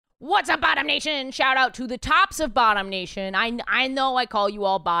What's up, Bottom Nation? Shout out to the tops of Bottom Nation. I know I call you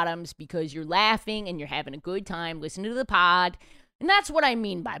all bottoms because you're laughing and you're having a good time listening to the pod. And that's what I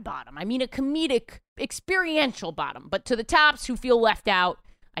mean by bottom. I mean a comedic, experiential bottom. But to the tops who feel left out,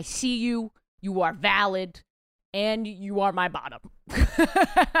 I see you. You are valid. And you are my bottom.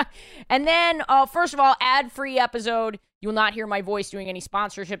 And then, first of all, ad-free episode. You will not hear my voice doing any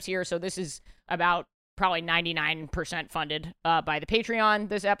sponsorships here. So this is about probably 99% funded by the Patreon,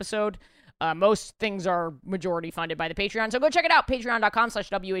 this episode. Most things are majority funded by the Patreon. So go check it out,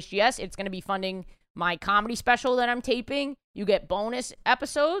 patreon.com/WHGS. It's going to be funding my comedy special that I'm taping. You get bonus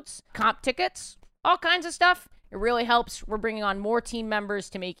episodes, comp tickets, all kinds of stuff. It really helps. We're bringing on more team members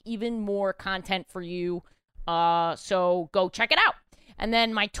to make even more content for you. So go check it out. And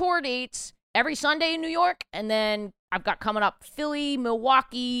then my tour dates every Sunday in New York. And then I've got coming up Philly,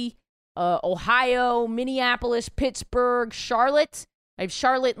 Milwaukee, Ohio, Minneapolis, Pittsburgh, Charlotte. I have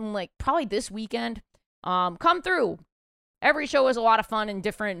Charlotte in like probably this weekend. Come through. Every show is a lot of fun and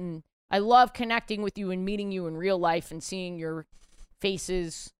different, and I love connecting with you and meeting you in real life and seeing your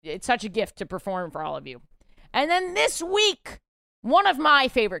faces. It's such a gift to perform for all of you. And then this week, one of my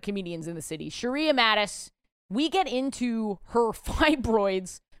favorite comedians in the city, Sheria Mattis, we get into her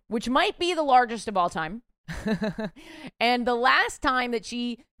fibroids, which might be the largest of all time. And the last time that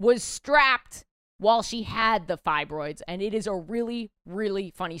she was strapped while she had the fibroids, and it is a really,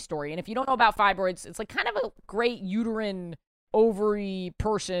 really funny story. And if you don't know about fibroids, it's like kind of a great uterine ovary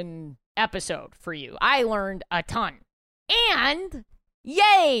person episode for you. I learned a ton. And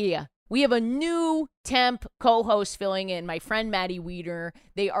yay! We have a new temp co-host filling in, my friend Maddie Weeder.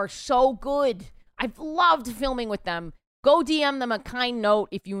 They are so good. I've loved filming with them. Go DM them a kind note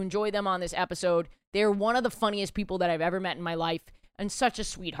if you enjoy them on this episode. They're one of the funniest people that I've ever met in my life, and such a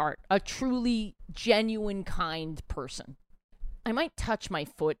sweetheart, a truly genuine, kind person. I might touch my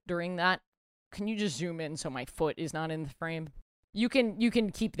foot during that. Can you just zoom in so my foot is not in the frame? You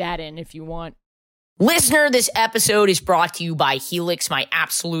can keep that in if you want. Listener, this episode is brought to you by Helix, my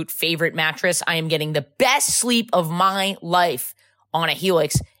absolute favorite mattress. I am getting the best sleep of my life on a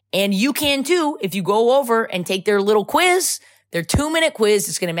Helix, and you can too if you go over and take their little quiz. Their 2-minute quiz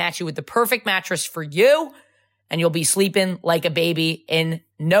is going to match you with the perfect mattress for you, and you'll be sleeping like a baby in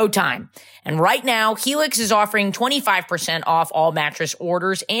no time. And right now, Helix is offering 25% off all mattress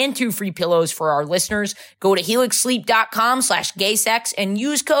orders and 2 free pillows for our listeners. Go to helixsleep.com/gaysex and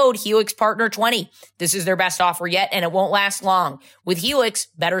use code HelixPartner20. This is their best offer yet, and it won't last long. With Helix,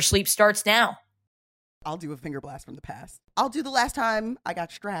 better sleep starts now. I'll do a finger blast from the past. I'll do the last time I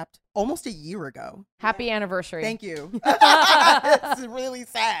got strapped almost a year ago. Happy anniversary. Thank you. It's really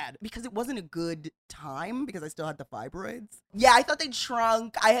sad because it wasn't a good time because I still had the fibroids. Yeah, I thought they'd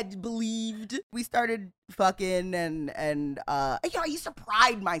shrunk. I had believed. We started fucking and I used to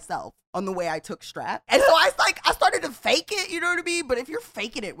pride myself on the way I took strap. And so I started to fake it, you know what I mean? But if you're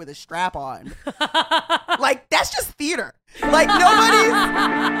faking it with a strap on, like that's just theater. Like nobody's...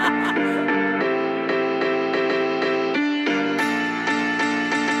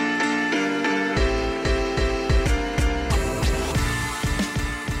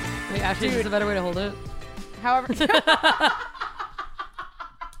 Actually, is a better way to hold it. However,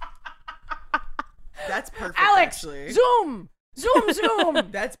 that's perfect. Alex, actually. zoom.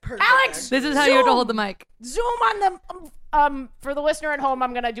 That's perfect. Alex, this is how you have to hold the mic. Zoom on the for the listener at home.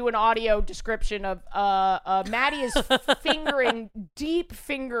 I'm gonna do an audio description of Maddie is fingering, deep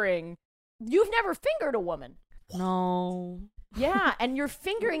fingering. You've never fingered a woman. No. Yeah, and you're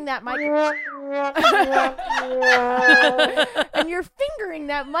fingering that mic. And you're fingering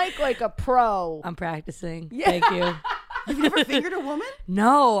that mic like a pro. I'm practicing. Yeah. Thank you. You've never fingered a woman?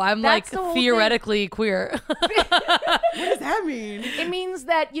 No, I'm That's like theoretically queer. What does that mean? It means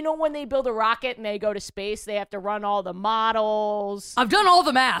that, you know, when they build a rocket and they go to space, they have to run all the models. I've done all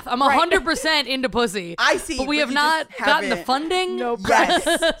the math. I'm 100% into pussy. I see. But we but have you not just gotten the haven't- funding. No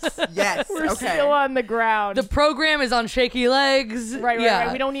Yes. Yes. We're okay. still on the ground. The program is on shaky legs. Right.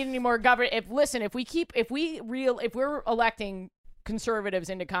 Yeah. We don't need any more government. If we're electing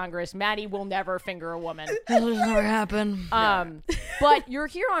conservatives into Congress, Maddie will never finger a woman. That'll just never happen. But you're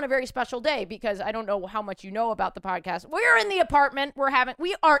here on a very special day because I don't know how much you know about the podcast. We're in the apartment.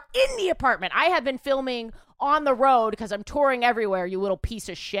 We are in the apartment. I have been filming on the road because I'm touring everywhere, you little piece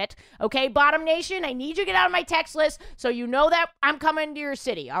of shit. Okay, Bottom Nation, I need you to get out of my text list so you know that I'm coming to your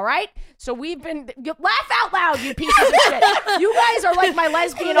city, all right? So we've been... Laugh out loud, you pieces of shit. You guys are like my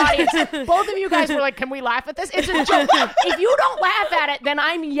lesbian audience. Both of you guys were like, can we laugh at this? It's a joke. If you don't laugh at it, then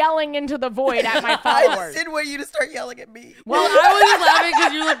I'm yelling into the void at my followers. I didn't want you to start yelling at me. Well, I was just laughing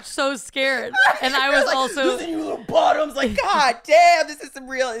because you looked so scared. And I was like, also... Listen, you little bottoms. Like, God damn, this is some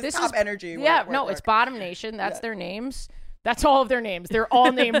real... This top is energy. Yeah, no, it's Bottom Nation. That's their names. That's all of their names. They're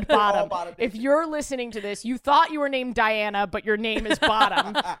all named Bottom. If you're listening to this, you thought you were named Diana, but your name is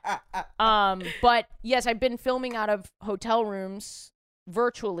Bottom. But yes, I've been filming out of hotel rooms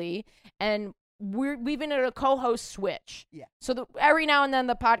virtually, and we've been at a co-host switch. Yeah. So every now and then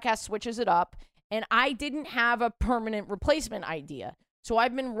the podcast switches it up, and I didn't have a permanent replacement idea. So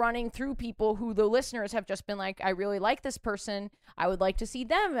I've been running through people who the listeners have just been like, I really like this person. I would like to see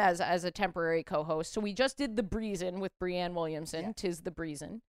them as a temporary co-host. So we just did The Breezin' with Brianne Williamson. Yeah. 'Tis The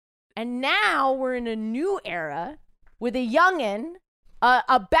Breezin'. And now we're in a new era with a youngin',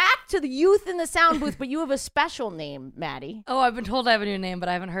 a back to the youth in the sound booth, but you have a special name, Maddie. Oh, I've been told I have a new name, but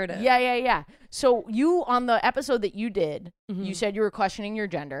I haven't heard it. Yeah. So you, on the episode that you did, you said you were questioning your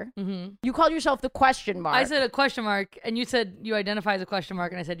gender. Mm-hmm. You called yourself the question mark. I said a question mark, and you said you identify as a question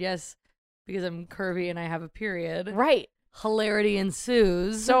mark, and I said yes, because I'm curvy and I have a period. Right. Hilarity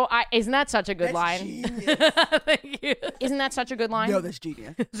ensues. So isn't that such a good line? Genius. Thank you. Isn't that such a good line? No, that's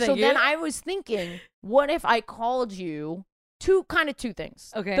genius. So then I was thinking, what if I called you two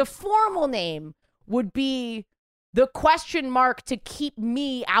things? Okay. The formal name would be the question mark to keep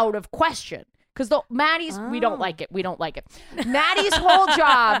me out of question. Because Maddie's, we don't like it. Maddie's whole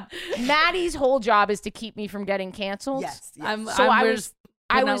job is to keep me from getting canceled. Yes. I was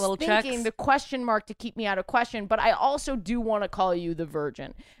thinking the question mark to keep me out of question, but I also do want to call you the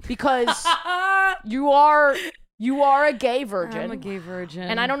virgin because you are a gay virgin. I'm a gay virgin.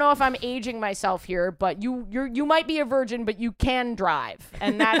 And I don't know if I'm aging myself here, but you might be a virgin, but you can drive.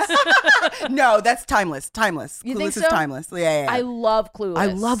 And that's No, that's timeless. You Clueless think so? is timeless. Yeah. I love Clueless. I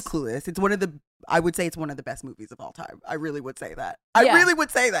love Clueless. I would say it's one of the best movies of all time. I really would say that. I really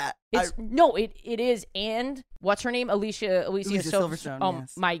would say that. It is. And what's her name? Alicia Silverstone.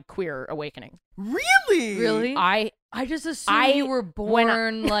 Yes. My queer awakening. Really? I just assumed you were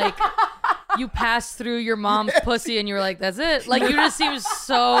born like you passed through your mom's pussy and you were like, that's it. Like you just seem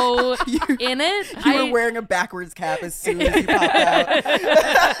so in it. You were wearing a backwards cap as soon as you popped out.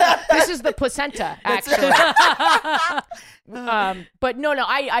 This is the placenta, actually. But no,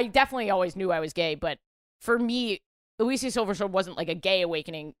 I definitely always knew I was gay. But for me, Alicia Silverstone wasn't like a gay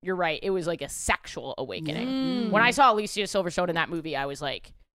awakening. You're right. It was like a sexual awakening. When I saw Alicia Silverstone in that movie, I was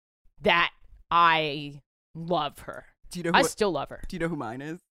like, I love her. I still love her. Do you know who mine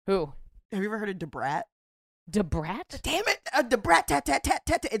is? Who? Have you ever heard of Debrat? Debrat? Damn it! Debrat.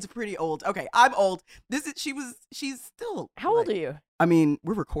 Tat. It's pretty old. Okay, I'm old. She's still. How old are you? I mean,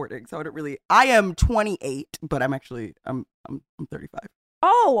 we're recording, so I am 28, but I'm 35.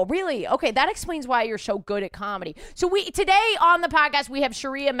 Oh, really? Okay, that explains why you're so good at comedy. So today on the podcast, we have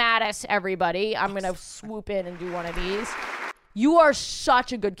Sheria Mattis, everybody. I'm going to swoop in and do one of these. You are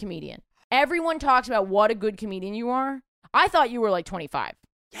such a good comedian. Everyone talks about what a good comedian you are. I thought you were like 25.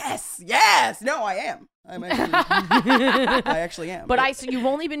 Yes. No, I am. I actually am. But so you've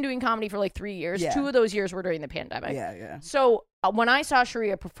only been doing comedy for like 3 years. Yeah. 2 of those years were during the pandemic. Yeah. So when I saw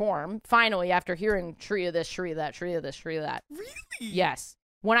Sheria perform, finally, after hearing Sheria this, Sheria that, Sheria this, Sheria that. Really? Yes.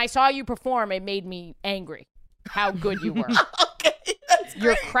 When I saw you perform, it made me angry how good you were. Okay, that's great.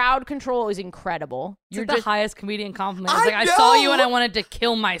 Your crowd control is incredible. You're the highest comedian compliment. I I saw you and I wanted to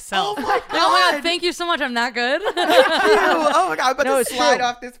kill myself. Oh my God. Oh my God, thank you so much. I'm that good. Thank you. Oh my God, I'm about to slide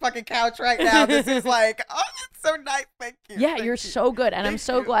off this fucking couch right now. This is like, oh, that's so nice. Thank you. Yeah, you're so good. And I'm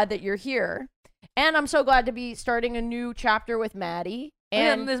so glad that you're here. And I'm so glad to be starting a new chapter with Maddie.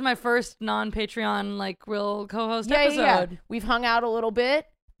 And this is my first non-Patreon, like, real co-host episode. Yeah. We've hung out a little bit.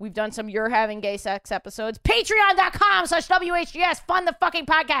 We've done some You're Having Gay Sex episodes. Patreon.com/WHGS. Fund the fucking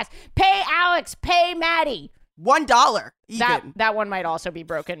podcast. Pay Alex. Pay Maddie. $1 even. That one might also be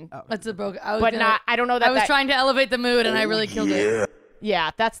broken. Oh. That's a broken. I don't know that. I was trying to elevate the mood and I really killed it.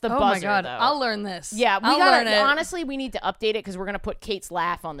 Yeah, that's the buzzer. Oh my God, though. I'll learn this. Yeah, I'll learn it. Honestly, we need to update it because we're gonna put Kate's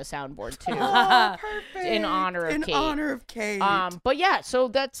laugh on the soundboard too. Oh, perfect. In honor of Kate. In honor of Kate. But yeah, so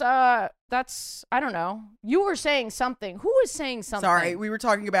that's I don't know. You were saying something. Who was saying something? Sorry, we were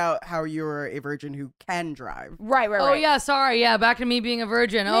talking about how you're a virgin who can drive. Right. Oh yeah, sorry. Yeah, back to me being a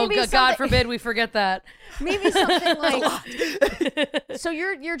virgin. Maybe God forbid we forget that. Maybe something like. So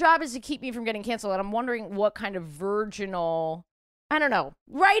your job is to keep me from getting canceled, and I'm wondering what kind of virginal. I don't know.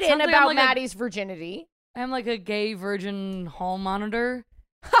 Write in about Maddie's virginity. I'm like a gay virgin hall monitor.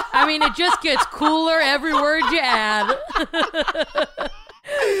 I mean, it just gets cooler every word you add. The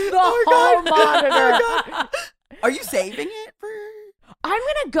hall monitor. Are you saving it for? I'm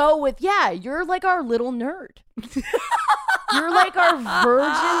gonna go with you're like our little nerd. You're like our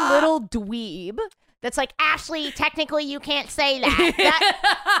virgin little dweeb. That's like, Ashley, technically you can't say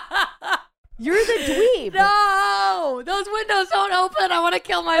that. You're the dweeb. No, those windows don't open. I want to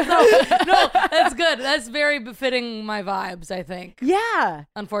kill myself. No, that's good. That's very befitting my vibes, I think. Yeah.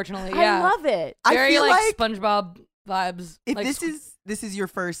 Unfortunately, yeah. I love it. Very I feel like SpongeBob vibes. If like, this is your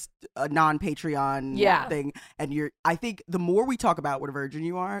first non-Patreon thing, and I think the more we talk about what a virgin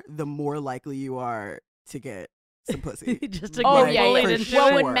you are, the more likely you are to get some pussy. Just to Oh get yeah, bullied yeah. into Well,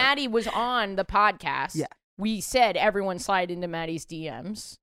 it. when Maddie was on the podcast, Yeah. we said everyone slide into Maddie's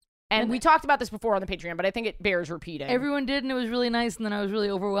DMs. And we talked about this before on the Patreon, but I think it bears repeating. Everyone did, and it was really nice. And then I was really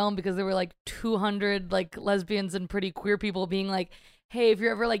overwhelmed because there were like 200 like lesbians and pretty queer people being like, "Hey, if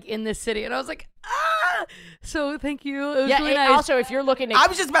you're ever like in this city," and I was like, "Ah!" So thank you. It was really nice. Also, if you're looking, I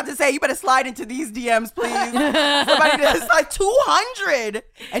was just about to say, you better slide into these DMs, please. Somebody does like 200,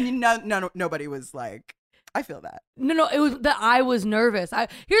 and nobody was like, I feel that. No, it was that I was nervous.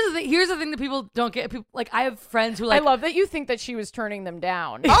 Here's the thing that people don't get. People like I have friends who like. I love that you think that she was turning them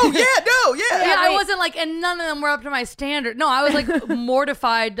down. Oh yeah. Yeah, I wasn't like, and none of them were up to my standard. No, I was like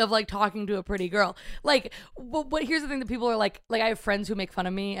mortified of like talking to a pretty girl. Like, but here's the thing that people are like I have friends who make fun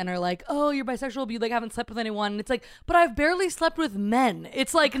of me and are like, "Oh, you're bisexual, but you like haven't slept with anyone." And it's like, but I've barely slept with men.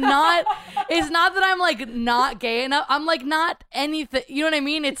 It's like not. It's not that I'm like not gay enough. I'm like not anything. You know what I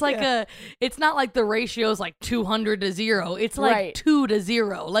mean? It's like it's not like the ratio's like 200 to 0. It's like 2 to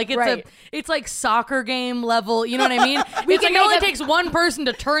 0. Like it's it's like soccer game level. You know what I mean? It's like it only takes one person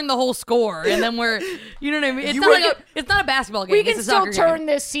to turn the whole score, and then we're, you know what I mean? It's not a basketball game. We can it's a still soccer turn game.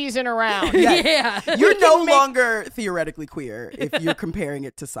 this season around. Yeah. You're no longer theoretically queer if you're comparing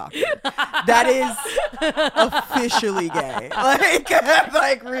it to soccer. That is officially gay.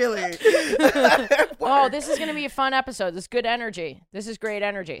 Like really. Oh, this is going to be a fun episode. This is good energy. This is great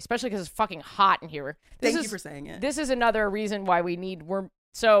energy, especially because it's fucking hot in here. Thank you for saying it. This is another reason why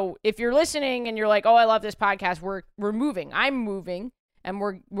so if you're listening and you're like, oh, I love this podcast, we're moving. I'm moving, and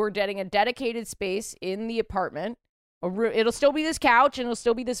we're getting a dedicated space in the apartment. It'll still be this couch, and it'll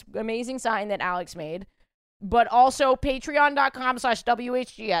still be this amazing sign that Alex made, but also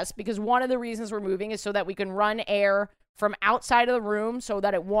patreon.com/WHGS, because one of the reasons we're moving is so that we can run air from outside of the room so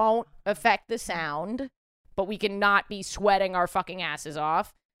that it won't affect the sound, but we can not be sweating our fucking asses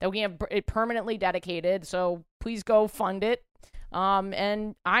off. That we have it permanently dedicated, so please go fund it.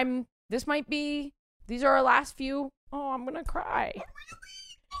 And these are our last few, I'm gonna cry.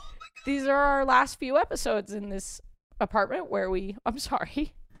 These are our last few episodes in this apartment where we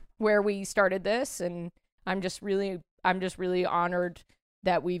started this, and I'm just really honored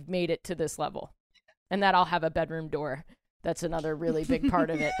that we've made it to this level, and that I'll have a bedroom door. That's another really big part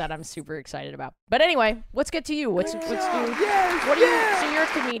of it that I'm super excited about. But anyway, let's get to you. Let's do. Yes, what are you? So you're a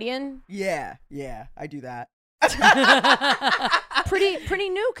comedian. Yeah, I do that. pretty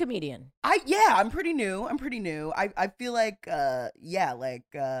new comedian. I'm pretty new. I feel like it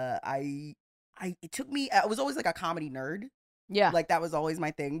took me. I was always like a comedy nerd. Yeah. Like that was always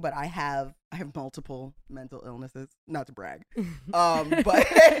my thing, but I have multiple mental illnesses, not to brag. But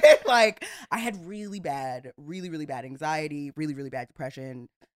like I had really bad anxiety, really bad depression,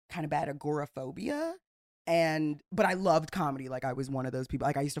 kind of bad agoraphobia. But I loved comedy. Like I was one of those people.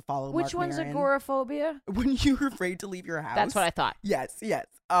 Like I used to follow Which Mark one's Maron. agoraphobia? When you're afraid to leave your house. That's what I thought. Yes.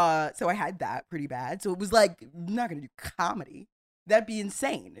 So I had that pretty bad. So it was like, I'm not gonna do comedy. That'd be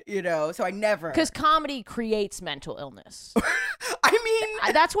insane, you know? So I never. Because comedy creates mental illness. I mean,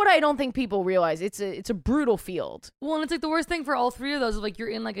 that's what I don't think people realize. It's a brutal field. Well, and it's like the worst thing for all three of those. Like you're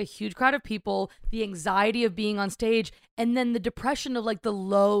in like a huge crowd of people, the anxiety of being on stage, and then the depression of like the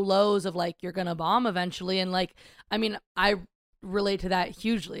lows of like you're gonna bomb eventually. And like, I mean, I relate to that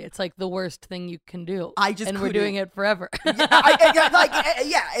hugely. It's like the worst thing you can do. We're doing it forever.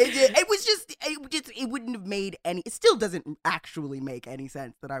 It wouldn't have made any. It still doesn't actually make any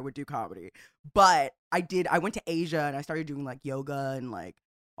sense that I would do comedy, but I did. I went to Asia and I started doing like yoga and like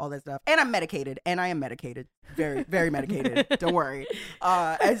all that stuff. And I'm medicated, and I am medicated, very very medicated. Don't worry.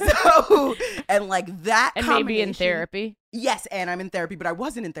 And like that, and maybe in therapy. Yes, and I'm in therapy, but I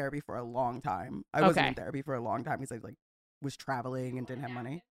wasn't in therapy for a long time. I wasn't in therapy for a long time because I was traveling and didn't have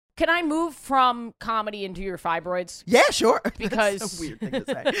money. Can I move from comedy into your fibroids? Yeah, sure. Because that's a weird thing to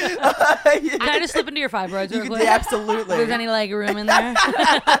say. Can I just slip into your fibroids real quick? Absolutely. If there's any like room in there.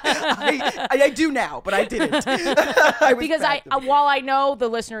 I do now, but I didn't. While I know the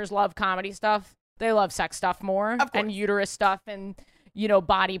listeners love comedy stuff, They love sex stuff more and uterus stuff and,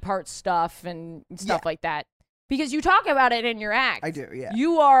 body part stuff and stuff like that. Because you talk about it in your act. I do, yeah.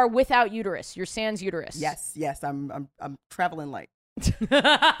 You are without uterus. You're sans uterus. Yes. I'm traveling light.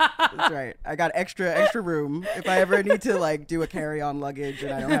 That's right. I got extra room. If I ever need to like do a carry-on luggage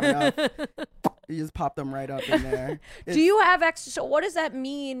and I don't have enough, you just pop them right up in there. Do you have extra? So what does that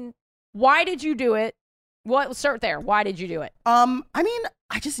mean? Why did you do it? Let's start there. Why did you do it? I mean,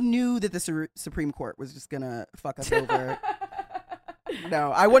 I just knew that the Supreme Court was just gonna fuck us over.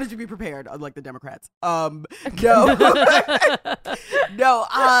 No, I wanted to be prepared, unlike the Democrats. No. No.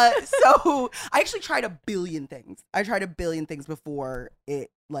 So I actually tried a billion things. I tried a billion things before it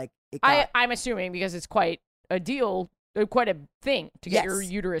got... I'm assuming because it's quite a deal, quite a thing to get your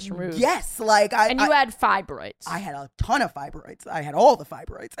uterus removed. Yes, you had fibroids. I had a ton of fibroids. I had all the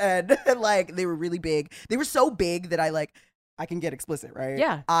fibroids, and they were really big. They were so big that I can get explicit, right?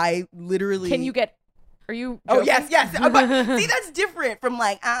 Yeah. I literally... Can you get... Are you joking? Oh, yes. But see, that's different from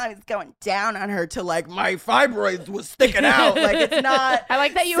I was going down on her to my fibroids was sticking out. It's not... I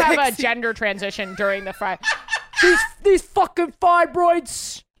like that you sexy. have a gender transition during the these fucking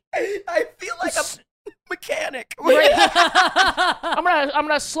fibroids. I feel like a mechanic. I'm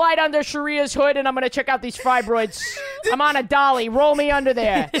gonna slide under Sheria's hood and I'm gonna check out these fibroids. I'm on a dolly. Roll me under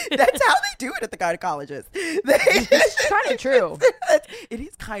there. That's how they do it at the gynecologist. It's kind of true. It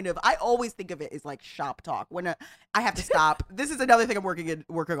is kind of. I always think of it as shop talk. When I have to stop. This is another thing I'm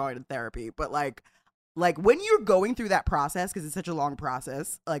working on in therapy. But when you're going through that process, because it's such a long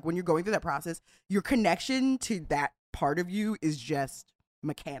process. When you're going through that process, your connection to that part of you is just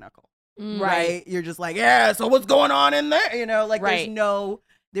mechanical. Right? You're just so what's going on in there? Right.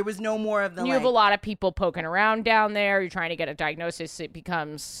 There was no more of the You have a lot of people poking around down there. You're trying to get a diagnosis. It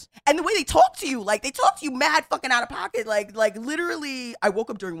becomes... And the way they talk to you, they talk to you mad fucking out of pocket. Literally, I woke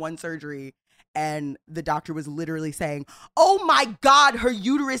up during one surgery and the doctor was literally saying, "Oh my God, her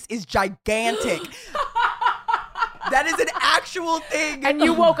uterus is gigantic." That is an actual thing. And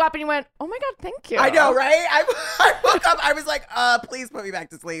you woke up and you went, "Oh my God, thank you." I know, right? I woke up, I was like, please put me back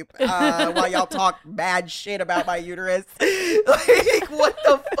to sleep while y'all talk bad shit about my uterus. What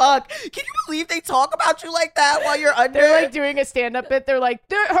the fuck? Can you believe they talk about you like that while you're under? They're doing a stand-up bit. They're like,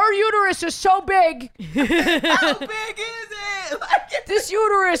 her uterus is so big. How big is it? This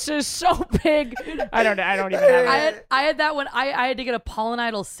uterus is so big. I don't even have it. I had that when I had to get a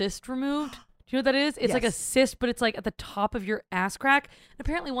pollinatal cyst removed. Do you know what that is? It's like a cyst, but it's at the top of your ass crack. And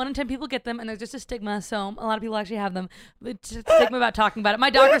apparently 1 in 10 people get them, and there's just a stigma, so a lot of people actually have them. It's a stigma about talking about it. My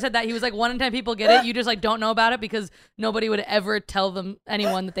doctor said that. He was like, 1 in 10 people get it. You just don't know about it because nobody would ever tell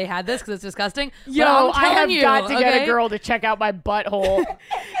anyone that they had this because it's disgusting. Yo, I have got to get a girl to check out my butthole.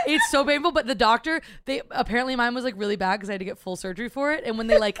 It's so painful, but the doctor, apparently mine was really bad because I had to get full surgery for it. And when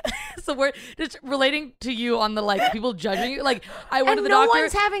they so we're just relating to you on the people judging you. I went to the doctor. No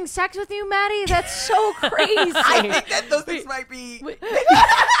one's having sex with you, Maddie? That's so crazy. I think that those things might be... We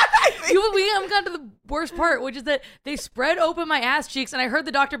haven't gotten to the worst part, which is that they spread open my ass cheeks, and I heard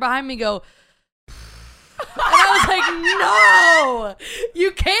the doctor behind me go... And I was like, no, you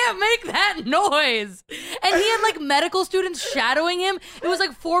can't make that noise. And he had medical students shadowing him. It was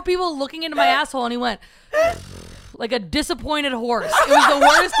 4 people looking into my asshole, and he went... like a disappointed horse. It was the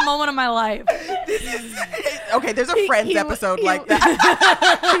worst moment of my life. Okay, there's a Friends episode like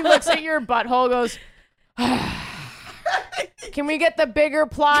that. He looks at your butthole, goes, "Can we get the bigger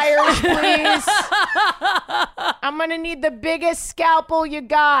pliers, please? I'm gonna need the biggest scalpel you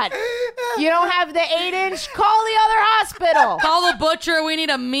got. You don't have the 8-inch? Call the other hospital. Call the butcher. We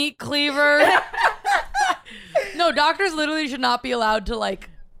need a meat cleaver." No, doctors literally should not be allowed to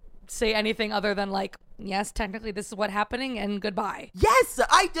say anything other than yes, technically this is what's happening and goodbye. Yes,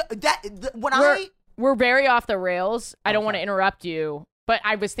 we're very off the rails. I don't want to interrupt you, but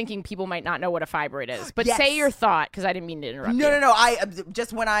I was thinking people might not know what a fibroid is. But say your thought, because I didn't mean to interrupt you. No. I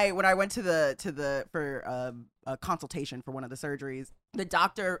just when I went for a consultation for one of the surgeries, the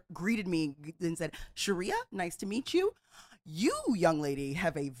doctor greeted me and said, "Sheria, nice to meet you. You, young lady,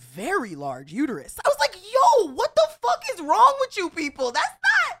 have a very large uterus." I was like, "Yo, what the fuck is wrong with you people? That's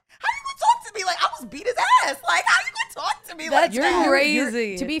not. How you gonna talk to me I was beat his ass? How you gonna talk to me like that?" That's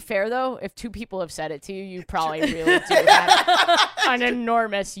crazy. To be fair, though, if 2 people have said it to you, you probably really do have an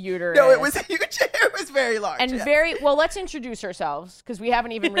enormous uterus. No, it was huge. It was very large. And very well. Let's introduce ourselves because we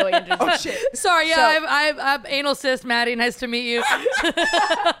haven't even really introduced. Oh shit! Sorry, yeah, I'm anal cyst, Maddie. Nice to meet you.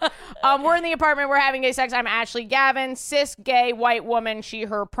 We're in the apartment. We're having gay sex. I'm Ashley Gavin, cis, gay, white woman. She,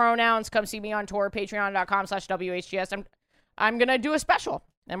 her pronouns. Come see me on tour. Patreon.com/WHGS. I'm gonna do a special,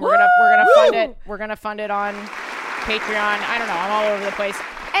 and we're gonna fund it. We're gonna fund it on Patreon. I don't know. I'm all over the place.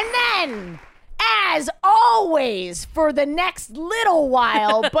 And then as always, for the next little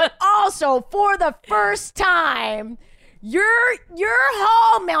while, but also for the first time, your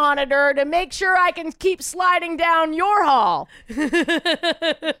hall monitor to make sure I can keep sliding down your hall.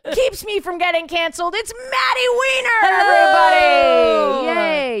 Keeps me from getting canceled. It's Maddie Wiener, everybody.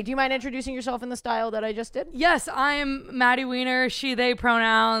 Yay. Do you mind introducing yourself in the style that I just did? Yes, I'm Maddie Wiener, she, they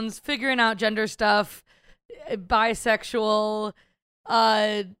pronouns, figuring out gender stuff, bisexual,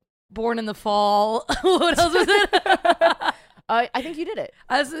 born in the fall. What else was it? I think you did it.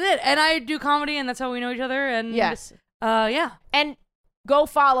 That's it. And I do comedy, and that's how we know each other. And yes. Yeah. And go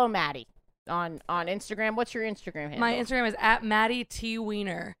follow Maddie on Instagram. What's your Instagram handle? My Instagram is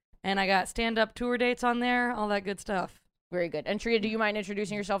 @MaddieTWiener. And I got stand-up tour dates on there, all that good stuff. Very good. And Sheria, do you mind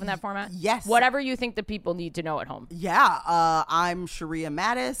introducing yourself in that format? Yes. Whatever you think the people need to know at home. Yeah. I'm Sheria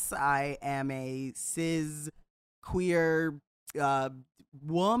Mattis. I am a cis queer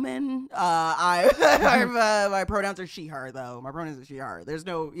woman. My pronouns are she, her, though. My pronouns are she, her. There's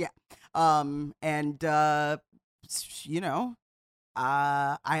no, yeah. I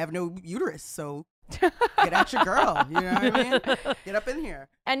have no uterus, so get at your girl. You know what I mean? Get up in here.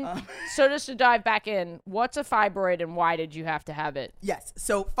 And so just to dive back in, what's a fibroid and why did you have to have it? Yes.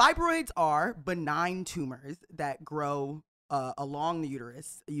 So fibroids are benign tumors that grow along the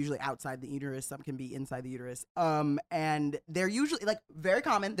uterus, usually outside the uterus. Some can be inside the uterus. And they're usually very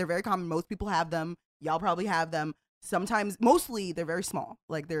common. They're very common. Most people have them. Y'all probably have them. Sometimes, mostly, they're very small.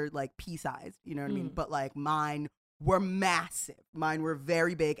 Like they're like pea-sized. You know what I mean? But like mine were massive. Mine were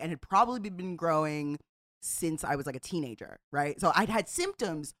very big and had probably been growing since I was like a teenager, right? So I'd had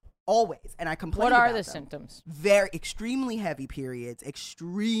symptoms always, and I complained about them. What are the symptoms? Very extremely heavy periods,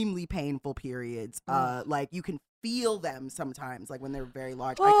 extremely painful periods. Like you can feel them sometimes, like when they're very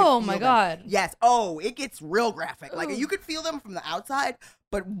large. Oh my God. Yes. Oh, it gets real graphic. Like you could feel them from the outside,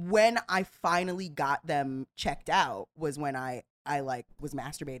 but when I finally got them checked out was when I like was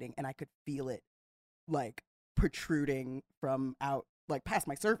masturbating and I could feel it like protruding from out, like past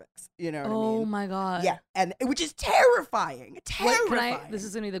my cervix. You know what I mean? Oh my God. Yeah, and which is terrifying. Wait, this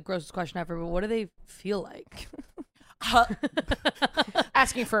is gonna be the grossest question ever, but what do they feel like?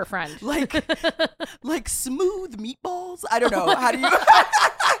 Asking for a friend. Like smooth meatballs. I don't know. How do you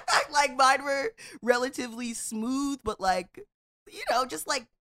like mine were relatively smooth, but like, you know, just like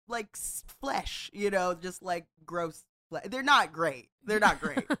flesh, you know, just like gross. They're not great. They're not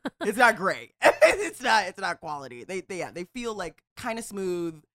great. It's not great. It's not quality. They feel like kind of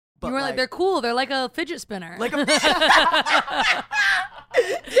smooth. But you were like, they're cool. They're like a fidget spinner. Like a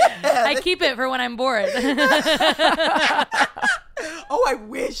I keep it for when I'm bored. Oh, I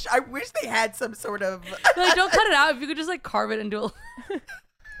wish they had some sort of like, don't cut it out. If you could just like carve it into a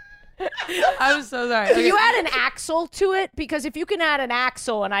I'm so sorry. Can you add an axle to it? Because if you can add an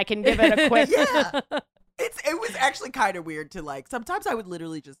axle and I can give it a quick yeah. It was actually kind of weird to like, sometimes I would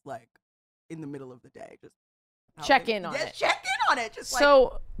literally just like in the middle of the day just check in on it. Check in on it. Just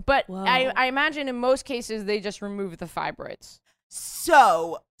so, but Whoa. I imagine in most cases they just remove the fibroids.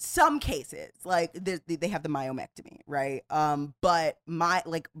 So some cases, like they have the myomectomy, right? But my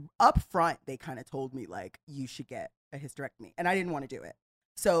like up front, they kind of told me like you should get a hysterectomy, and I didn't want to do it.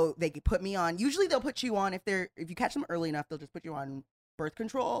 So they could put me on. Usually they'll put you on if you catch them early enough, they'll just put you on birth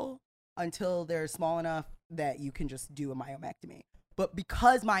control until they're small enough that you can just do a myomectomy. But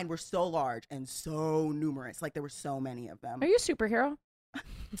because mine were so large and so numerous, like there were so many of them. Are you a superhero?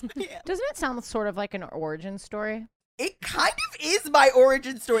 Yeah. Doesn't it sound sort of like an origin story? It kind of is my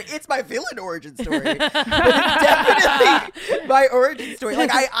origin story. It's my villain origin story. But it's definitely my origin story.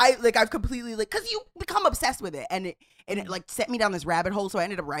 Like I've completely like, cause you become obsessed with it and it like set me down this rabbit hole. So I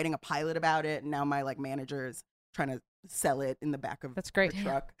ended up writing a pilot about it. And now my like manager is trying to sell it in the back of That's great. the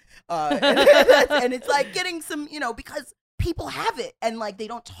truck. And it's like getting some, you know, because people have it and like they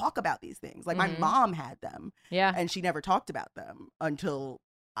don't talk about these things. Like my mom had them. Yeah. And she never talked about them until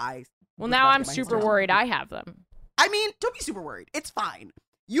I. Well, now I'm super worried I have them. I mean, don't be super worried. It's fine.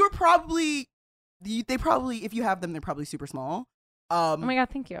 You're probably, they probably, if you have them, they're probably super small. Oh my God,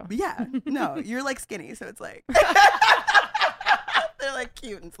 thank you. Yeah, no, you're like skinny, so it's like, they're like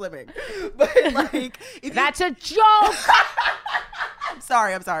cute and slimming. But like, That's a joke. I'm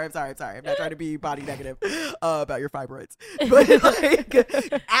sorry. I'm not trying to be body negative about your fibroids. But like,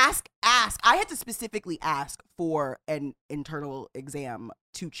 ask. I had to specifically ask for an internal exam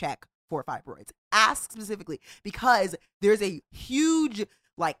to check for fibroids. Ask specifically because there's a huge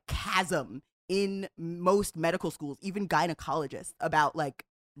like chasm in most medical schools, even gynecologists, about like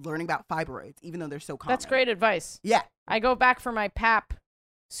learning about fibroids, even though they're so common. That's great advice. Yeah. I go back for my PAP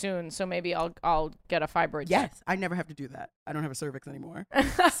soon, so maybe I'll get a fibroid. Yes, I never have to do that. I don't have a cervix anymore,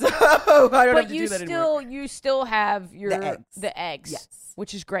 so I don't have to do that anymore. You still have The eggs. Yes,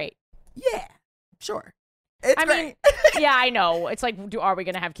 which is great. Yeah, sure. It's great. mean, yeah, I know. It's like, are we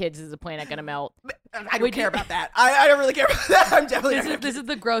gonna have kids? Is the planet gonna melt? I don't care about that. I don't really care about that. I'm definitely. This is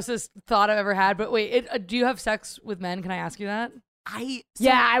the grossest thought I've ever had. But wait, do you have sex with men? Can I ask you that? I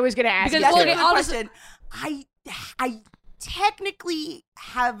was gonna ask. Because you okay, too. question. I technically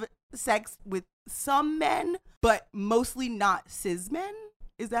have sex with some men, but mostly not cis men.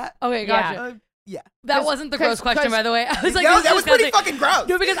 Is that okay? Gotcha. Yeah. That wasn't the gross question, by the way. I was like, no, that was pretty fucking gross.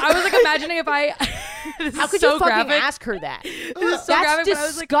 No, because I was like imagining if I. How could you fucking ask her that? This is so That's graphic, but I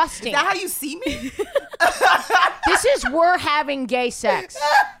was like, disgusting. Is that how you see me? This is we're having gay sex.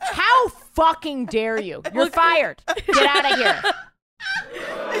 How fucking dare you? You're fired. Get out of here.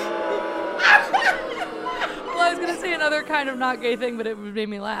 Well, I was gonna say another kind of not gay thing, but it made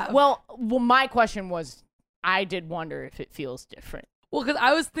me laugh. Well, my question was, I did wonder if it feels different. Well, because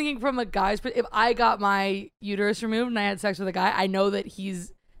I was thinking from a guy's, but if I got my uterus removed and I had sex with a guy, I know that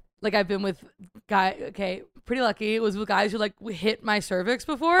he's like, I've been with pretty lucky. It was with guys who like hit my cervix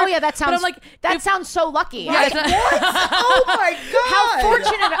before. Oh yeah, that sounds. But I'm like, that sounds so lucky. Yeah, Like, Oh my god!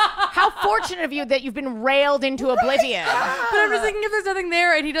 how fortunate of you that you've been railed into oblivion. But I'm just thinking if there's nothing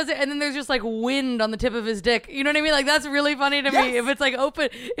there and he does it, and then there's just like wind on the tip of his dick. You know what I mean? Like that's really funny to me. If it's like open,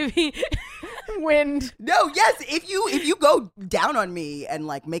 if he wind. No, yes. If you go down on me and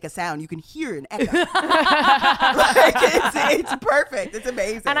like make a sound, you can hear an echo. Like, it's perfect. It's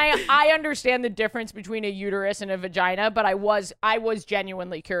amazing. And I understand the difference between a uterus and a vagina, but I was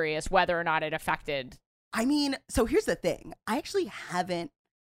genuinely curious whether or not it affected. I mean, so here's the thing. I actually haven't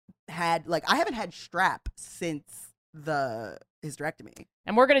had strap since the hysterectomy.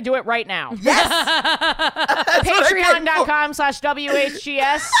 And we're going to do it right now. Yes.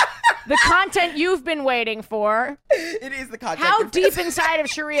 Patreon.com/WHGS. The content you've been waiting for. It is the content. How deep inside of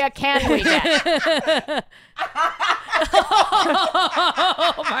Sheria can we get?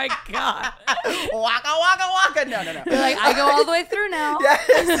 oh my god. Waka waka waka. No. You're like, I go all the way through now. Yes.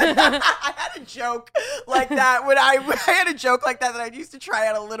 I had a joke like that when I had a joke like that I used to try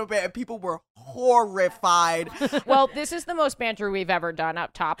out a little bit and people were horrified. Well, this is the most banter we've ever done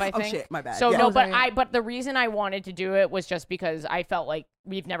up top, I think. Oh shit, my bad. So yeah. no, but the reason I wanted to do it was just because I felt like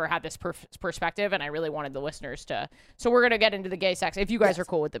we've never had this perspective, and I really wanted the listeners to. So we're gonna get into the gay sex. If you guys are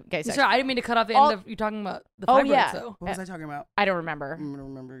cool with the gay sex, Sure, I didn't mean to cut off the end of you talking about the fibroids, yeah. though. What was I talking about? I don't remember. I don't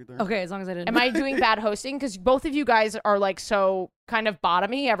remember either. Okay, as long as I didn't. Am I doing bad hosting? Because both of you guys are like so kind of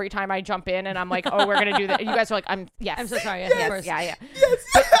bottomy every time I jump in, and I'm like, oh, we're gonna do that. You guys are like, yes. I'm so sorry. Yes, of course. Yeah. Yes.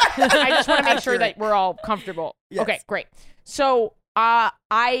 I just want to make sure that we're all comfortable. Yes. Okay, great. So, I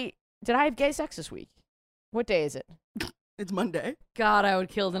have gay sex this week? What day is it? It's Monday. God, I would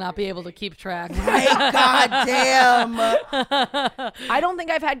kill to not be able to keep track. Right? God damn. I don't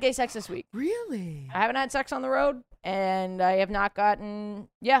think I've had gay sex this week. Really? I haven't had sex on the road, and I have not gotten.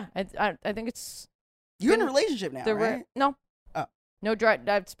 Yeah, I think it's. You're in a relationship now, right? No. Oh. No dry.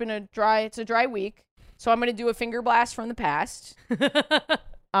 It's been a dry week. So I'm gonna do a finger blast from the past.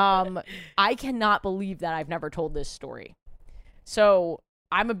 I cannot believe that I've never told this story. So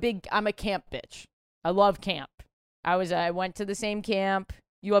I'm a camp bitch. I love camp. I went to the same camp.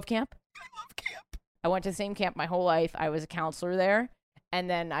 You love camp? I love camp. I went to the same camp my whole life. I was a counselor there. And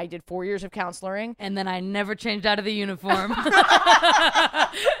then I did 4 years of counseling. And then I never changed out of the uniform.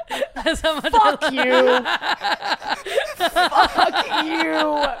 Fuck you. Fuck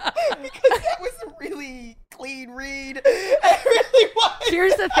you. Because that was a really clean read. It really was.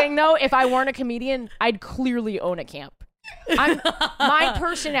 Here's the thing, though. If I weren't a comedian, I'd clearly own a camp. My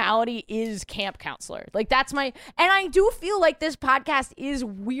personality is camp counselor. Like, that's my... And I do feel like this podcast is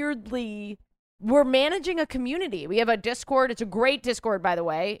weirdly... We're managing a community. We have a Discord. It's a great Discord, by the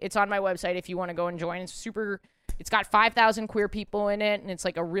way. It's on my website if you want to go and join. It's super... It's got 5,000 queer people in it, and it's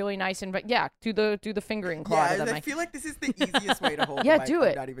like a really nice invite. Yeah, do the fingering claw. Yeah, I feel like this is the easiest way to hold. Yeah, the mic. do I'm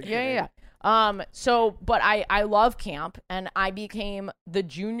it. not even Yeah. So, but I love camp, and I became the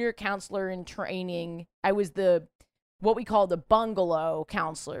junior counselor in training. I was what we call the bungalow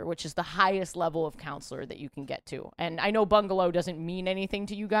counselor, which is the highest level of counselor that you can get to. And I know bungalow doesn't mean anything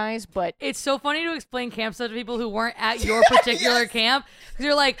to you guys, but it's so funny to explain camp stuff to people who weren't at your particular camp. Because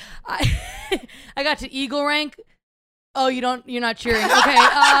you're like, I got to Eagle rank. Oh, you're not cheering. Okay.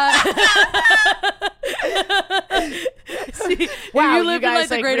 See, wow, if you lived in like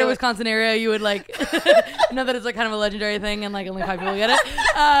the greater really... Wisconsin area, you would like know that it's like kind of a legendary thing and like only 5 people get it.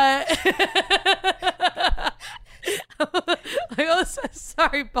 Like, oh,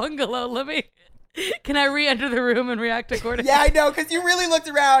 sorry, bungalow. Let me Can I re-enter the room and react accordingly? Yeah, I know, because you really looked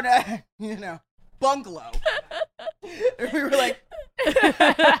around, bungalow. And we were like,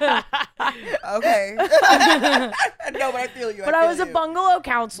 okay. No, but I feel you. But I was a you. bungalow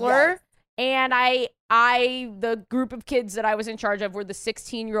counselor, Yes. and the group of kids that I was in charge of were the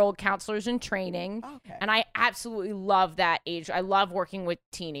 16-year-old counselors in training. Okay. And I absolutely love that age. I love working with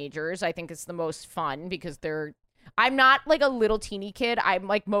teenagers. I think it's the most fun because I'm not like a little teeny kid. I'm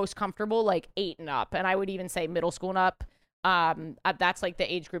like most comfortable like 8 and up. And I would even say middle school and up. That's like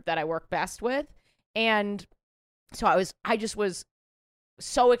the age group that I work best with. And so I just was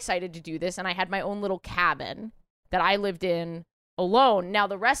so excited to do this. And I had my own little cabin that I lived in alone. Now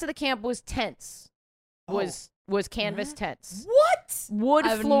the rest of the camp was tents, was canvas tents. What? Wood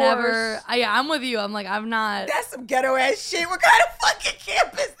I've floors. never. I'm with you. I'm like, I'm not. That's some ghetto ass shit. What kind of fucking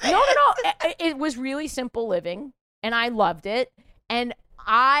campus is No. It was really simple living, and I loved it. And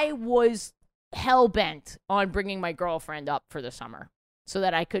I was hell bent on bringing my girlfriend up for the summer so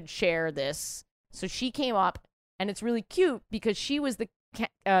that I could share this. So she came up, and it's really cute because she was the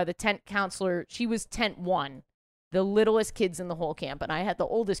tent counselor. She was tent 1, the littlest kids in the whole camp, and I had the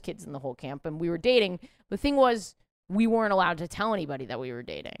oldest kids in the whole camp, and we were dating. The thing was, we weren't allowed to tell anybody that we were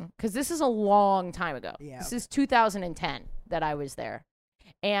dating because this is a long time ago. Yeah. This is 2010 that I was there.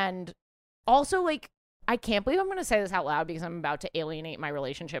 And also, like, I can't believe I'm going to say this out loud because I'm about to alienate my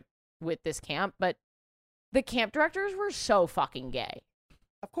relationship with this camp, but the camp directors were so fucking gay.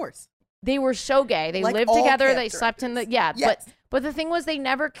 Of course. They were so gay. They Like lived all together. camp They slept in the, directors. yeah. Yes. But the thing was, they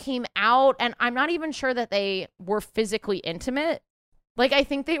never came out, and I'm not even sure that they were physically intimate. Like, I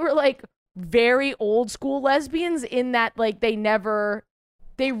think they were, like, very old school lesbians in that, like, they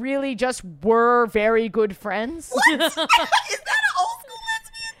really just were very good friends. What? Is that an old school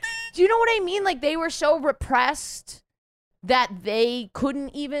lesbian thing? Do you know what I mean? Like, they were so repressed that they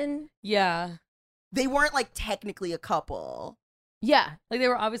couldn't even. Yeah. They weren't like technically a couple. Yeah. Like they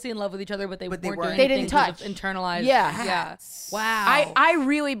were obviously in love with each other, but they weren't doing They didn't anything because touch. of internalized. Yeah. Yeah. Wow. I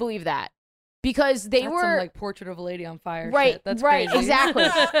really believe that because they That's were some, like Portrait of a Lady on Fire. right. Shit. That's right. crazy.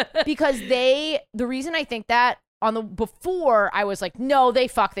 Exactly. Because the reason I think that before I was like, no, they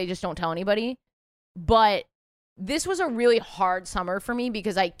just don't tell anybody. But this was a really hard summer for me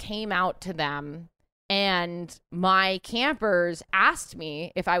because I came out to them and my campers asked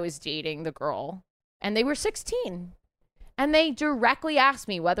me if I was dating the girl and they were 16 and they directly asked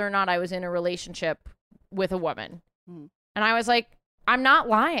me whether or not I was in a relationship with a woman. Mm. And I was like, I'm not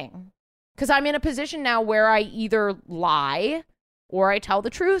lying because I'm in a position now where I either lie or I tell the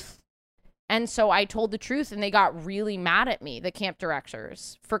truth. And so I told the truth and they got really mad at me, the camp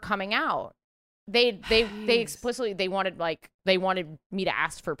directors, for coming out. They explicitly, they wanted me to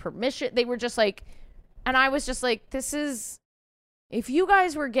ask for permission. They were just like, and I was just like, if you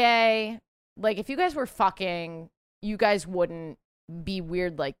guys were gay, like if you guys were fucking, you guys wouldn't be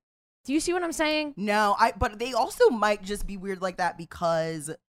weird. Like, do you see what I'm saying? No, but they also might just be weird like that because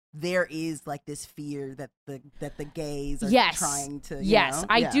there is like this fear that the gays are trying to.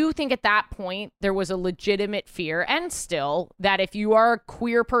 I do think at that point there was a legitimate fear, and still, that if you are a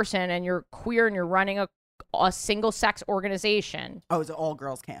queer person and you're queer and you're running a single sex organization. Oh, it's an all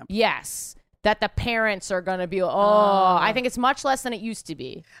girls camp. Yes. That the parents are going to be, I think it's much less than it used to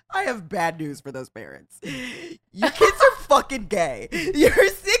be. I have bad news for those parents. Your kids are fucking gay. Your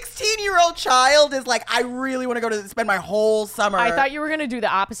 16-year-old child is like, I really want to spend my whole summer. I thought you were going to do the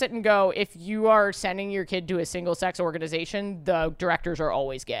opposite and go, if you are sending your kid to a single sex organization, the directors are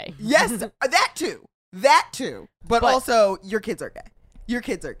always gay. Yes, that too. But also, your kids are gay. Your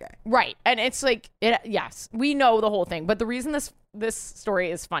kids are gay. Right. And it's like, yes, we know the whole thing. But the reason this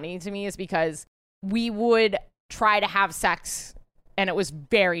story is funny to me is because we would try to have sex and it was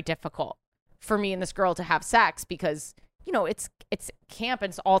very difficult for me and this girl to have sex because, you know, it's camp and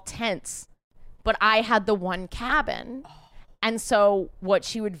it's all tents. But I had the one cabin. And so what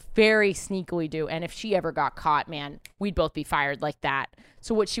she would very sneakily do, and if she ever got caught, man, we'd both be fired like that.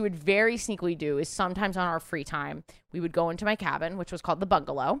 So what she would very sneakily do is sometimes on our free time, we would go into my cabin, which was called the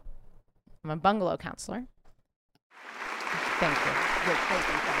bungalow. I'm a bungalow counselor. Thank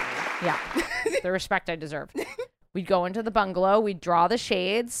you. Yeah, the respect I deserve. We'd go into the bungalow, we'd draw the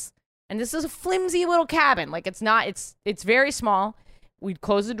shades, and this is a flimsy little cabin. Like it's very small. We'd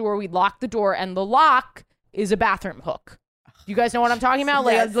close the door, we'd lock the door, and the lock is a bathroom hook. You guys know what I'm talking about?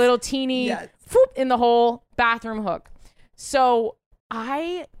 Like Yes. a little teeny whoop in the whole bathroom hook. So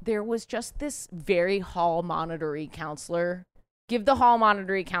there was just this very hall monitory counselor. Give the hall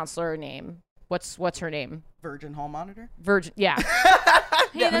monitory counselor a name. What's her name? Virgin Hall Monitor? Virgin, yeah.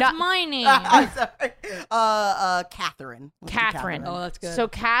 Hey, that's my name. Sorry. Catherine. Let's do Catherine. Oh, that's good. So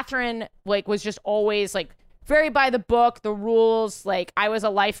Catherine, like, was just always, like, very by the book, the rules. Like, I was a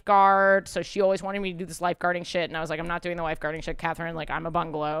lifeguard, so she always wanted me to do this lifeguarding shit, and I was like, I'm not doing the lifeguarding shit, Catherine. Like, I'm a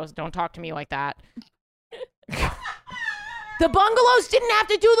bungalow. Don't talk to me like that. The bungalows didn't have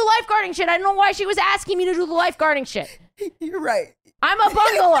to do the lifeguarding shit. I don't know why she was asking me to do the lifeguarding shit. You're right. I'm a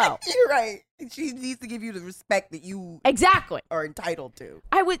bungalow. You're right. She needs to give you the respect that you Exactly. are entitled to.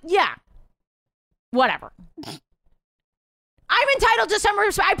 Yeah. Whatever. I'm entitled to some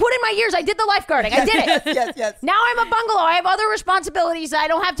respect. I put in my years. I did the lifeguarding. I did it. Yes. Now I'm a bungalow. I have other responsibilities. I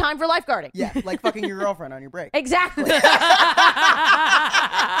don't have time for lifeguarding. Yeah, like fucking your girlfriend on your break. Exactly.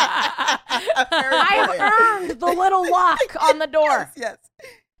 I've earned the little lock on the door. Yes.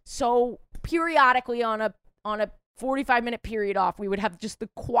 So periodically on a 45-minute period off, we would have just the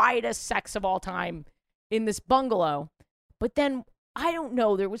quietest sex of all time in this bungalow. But then I don't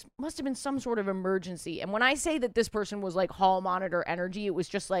know, must have been some sort of emergency. And when I say that this person was like hall monitor energy, it was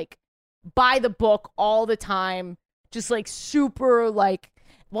just like by the book all the time, just like super like,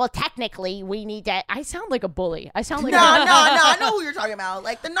 well, technically we need to. I sound like a bully. I sound like no. I know who you're talking about.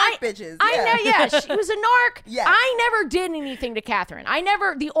 Like the narc bitches. I know. Yeah, she was a narc. Yeah. I never did anything to Catherine.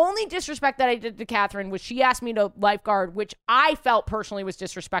 The only disrespect that I did to Catherine was she asked me to lifeguard, which I felt personally was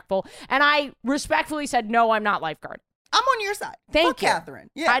disrespectful, and I respectfully said no, I'm not lifeguard. I'm on your side. Thank Fuck you, Catherine.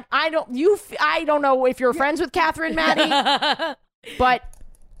 Yeah. I don't know if you're friends with Catherine, Maddie, but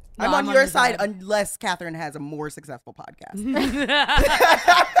I'm on your side unless Catherine has a more successful podcast.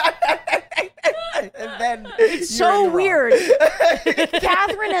 And then it's so weird.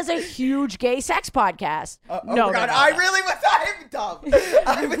 Catherine has a huge gay sex podcast. No, God, I really was. I'm dumb.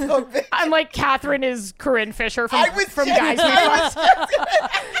 I was so big. I'm like, Catherine is Corinne Fisher from Guys We Fuck.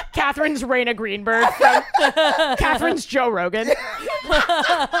 Catherine's Raina Greenberg. Catherine's Joe Rogan.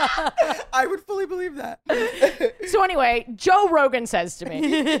 I would fully believe that. So anyway, Joe Rogan says to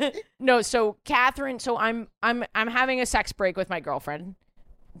me, no. So Catherine, so I'm having a sex break with my girlfriend.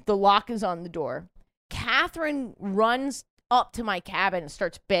 The lock is on the door. Catherine runs up to my cabin and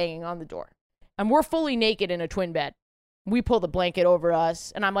starts banging on the door. And we're fully naked in a twin bed. We pull the blanket over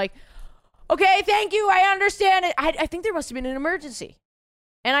us. And I'm like, okay, thank you. I understand it. I think there must have been an emergency.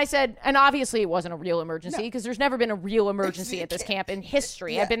 And I said, and obviously it wasn't a real emergency because there's never been a real emergency at this camp in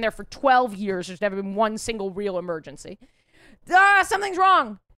history. Yeah. I've been there for 12 years. There's never been one single real emergency. Something's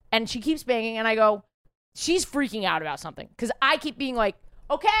wrong. And she keeps banging. And I go, she's freaking out about something. Because I keep being like,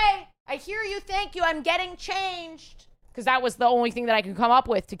 okay, I hear you. Thank you. I'm getting changed. Because that was the only thing that I could come up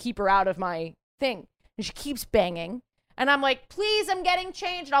with to keep her out of my thing. And she keeps banging. And I'm like, please, I'm getting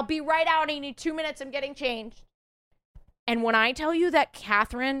changed. I'll be right out. I need 2 minutes. I'm getting changed. And when I tell you that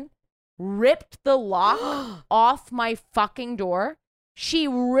Catherine ripped the lock off my fucking door, she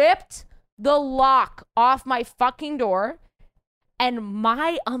ripped the lock off my fucking door. And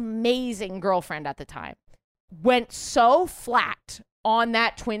my amazing girlfriend at the time went so flat on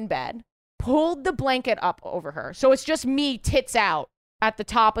that twin bed, pulled the blanket up over her. So it's just me tits out at the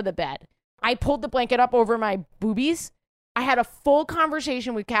top of the bed. I pulled the blanket up over my boobies. I had a full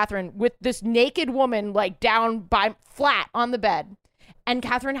conversation with Catherine with this naked woman like down by flat on the bed. And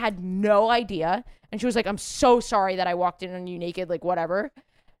Catherine had no idea. And she was like, I'm so sorry that I walked in on you naked, like whatever.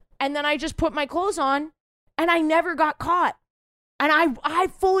 And then I just put my clothes on and I never got caught. And I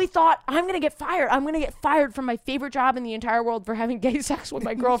fully thought, I'm going to get fired. I'm going to get fired from my favorite job in the entire world for having gay sex with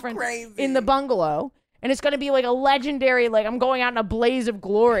my girlfriend in the bungalow. And it's going to be like a legendary, like I'm going out in a blaze of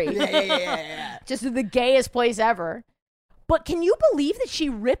glory. Yeah. Just the gayest place ever. But can you believe that she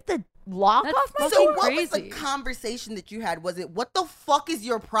ripped the lock off my door? So what was the conversation that you had? Was it, what the fuck is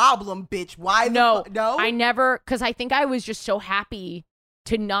your problem, bitch? Why No, I never, because I think I was just so happy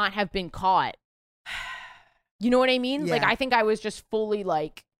to not have been caught. You know what I mean? Yeah. Like, I think I was just fully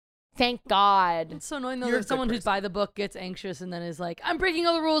like, thank God. It's so annoying though You're that someone who's by the book gets anxious and then is like, I'm breaking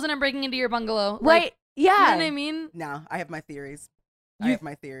all the rules and I'm breaking into your bungalow. Right. Like, Yeah. You know what I mean? No, I have my theories. I have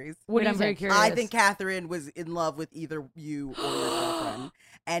my theories. What do you I'm very think? curious. I think Catherine was in love with either you or your girlfriend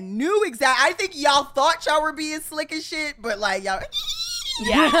and knew exactly. I think y'all thought y'all were being slick as shit, but like y'all.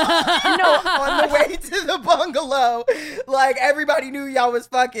 Yeah. On the way to the bungalow, like everybody knew y'all was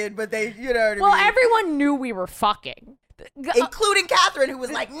fucking, but they, you know what I mean? Well, everyone knew we were fucking. Including Catherine, who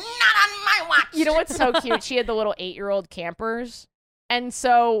was like, not on my watch. You know what's so cute? She had the little 8-year-old campers. And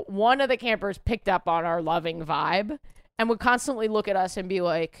so one of the campers picked up on our loving vibe and would constantly look at us and be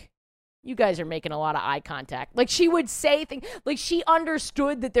like, you guys are making a lot of eye contact. Like, she would say things, like, she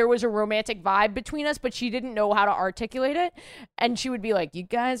understood that there was a romantic vibe between us, but she didn't know how to articulate it. And she would be like, you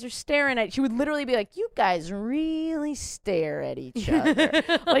guys are staring at, she would literally be like, you guys really stare at each other.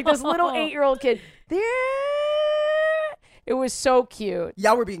 Like this little 8-year-old kid. It was so cute.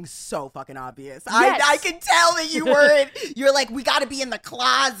 Y'all were being so fucking obvious. Yes. I can tell that you weren't. You're like, we got to be in the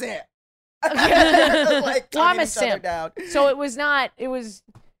closet. Like, Well, I'm a each other simp. down. So it was not, it was,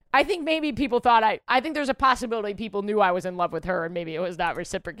 I think maybe people thought I think there's a possibility people knew I was in love with her and maybe it was not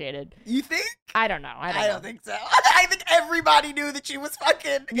reciprocated. You think? I don't know. I don't think so. I think everybody knew that she was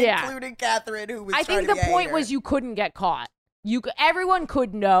fucking, including Catherine, who was I trying think to the be a point hater. was you couldn't get caught. Everyone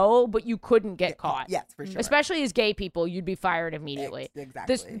could know, but you couldn't get caught. Yes, for sure. Especially as gay people, you'd be fired immediately.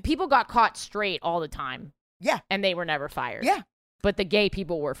 Exactly. People got caught straight all the time. Yeah. And they were never fired. Yeah. But the gay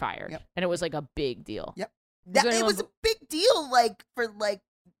people were fired. Yep. And it was like a big deal. Yep. Was It anyone- was a big deal, like, for, like,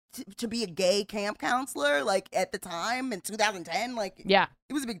 to be a gay camp counselor, like, at the time in 2010, like, Yeah.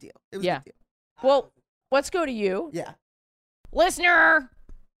 it was a big deal. It was Yeah. a big deal. Well, let's go to you. Yeah. Listener,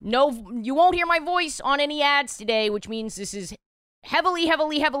 no, you won't hear my voice on any ads today, which means this is heavily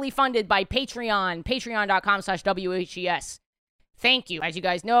funded by Patreon, patreon.com/WHES. Thank you. As you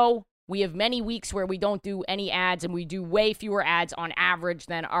guys know, we have many weeks where we don't do any ads, and we do way fewer ads on average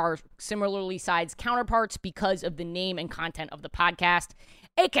than our similarly sized counterparts because of the name and content of the podcast,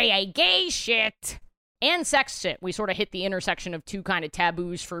 aka gay shit and sex shit. We sort of hit the intersection of two kind of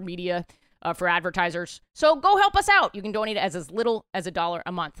taboos for media, for advertisers. So go help us out. You can donate as little as $1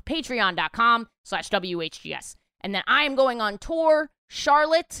 a month. Patreon.com/WHGS. And then I am going on tour,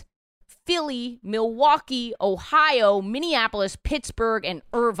 Charlotte, Philly, Milwaukee, Ohio, Minneapolis, Pittsburgh, and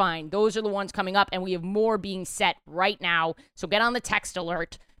Irvine. Those are the ones coming up, and we have more being set right now. So get on the text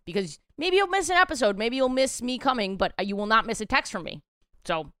alert, because maybe you'll miss an episode. Maybe you'll miss me coming, but you will not miss a text from me.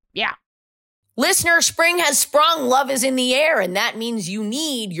 So, yeah. Listener, spring has sprung, love is in the air, and that means you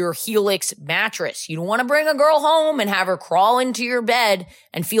need your Helix mattress. You don't want to bring a girl home and have her crawl into your bed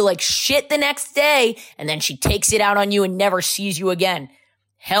and feel like shit the next day, and then she takes it out on you and never sees you again.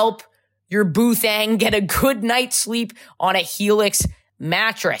 Help your boo thang get a good night's sleep on a Helix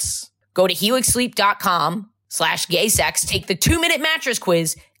mattress. Go to helixsleep.com/gaysex, take the 2-minute mattress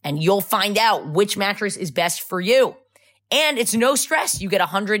quiz, and you'll find out which mattress is best for you. And it's no stress. You get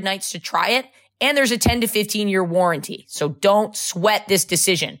 100 nights to try it, and there's a 10 to 15-year warranty. So don't sweat this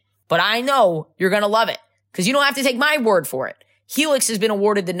decision. But I know you're going to love it, because you don't have to take my word for it. Helix has been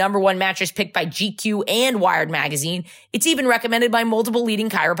awarded the #1 mattress picked by GQ and Wired Magazine. It's even recommended by multiple leading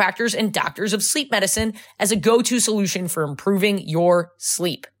chiropractors and doctors of sleep medicine as a go-to solution for improving your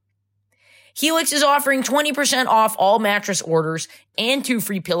sleep. Helix is offering 20% off all mattress orders and 2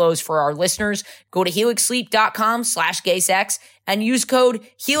 free pillows for our listeners. Go to helixsleep.com/gaysex and use code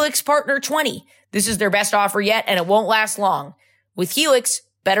HelixPartner20. This is their best offer yet, and it won't last long. With Helix,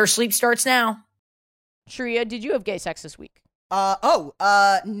 better sleep starts now. Sheria, did you have gay sex this week? No.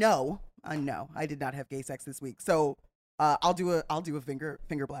 No, I did not have gay sex this week. So, I'll do a finger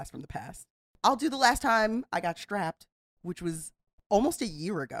blast from the past. I'll do the last time I got strapped, which was almost a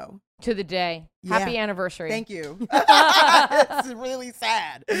year ago. To the day. Yeah. Happy anniversary. Thank you. It's really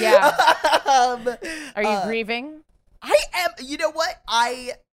sad. Yeah. Are you grieving? I am. You know what?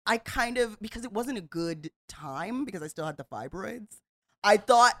 I kind of, because it wasn't a good time, because I still had the fibroids. I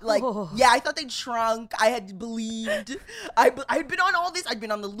thought, I thought they'd shrunk. I had believed. I had been on all this. I'd been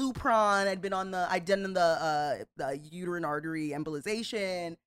on the Lupron. I'd done the uterine artery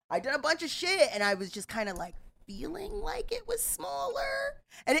embolization. I'd done a bunch of shit, and I was just kind of like feeling like it was smaller.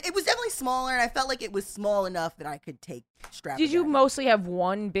 And it was definitely smaller, and I felt like it was small enough that I could take strap. Did you again. mostly have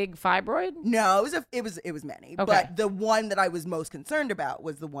one big fibroid? No, it was many. Okay. But the one that I was most concerned about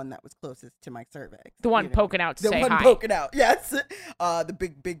was the one that was closest to my cervix. The one poking out to say hi. The one poking out, yes.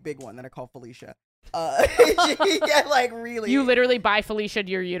 The big one that I call Felicia. Yeah, like really. You literally buy Felicia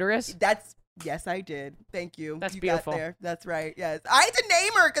your uterus? Yes, I did. Thank you. That's you beautiful. Got there. That's right. Yes, I had to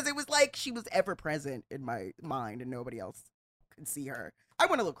name her because it was like she was ever present in my mind and nobody else could see her. I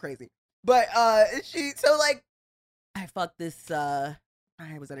went a little crazy, but I fucked this. I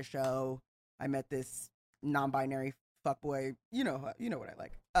was at a show. I met this non-binary fuckboy. You know what I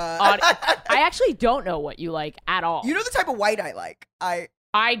like. I actually don't know what you like at all. You know the type of white I like. I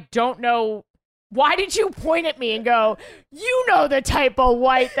don't know Why did you point at me and go, you know the type of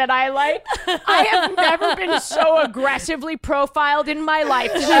white that I like? I have never been so aggressively profiled in my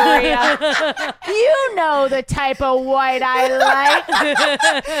life, Sheria. You know the type of white I like.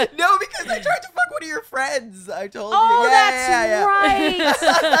 No, because I tried to fuck one of your friends. I told you. Oh, that's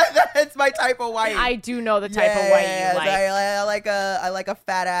right. That's my type of white. I do know the type of white you like. I like a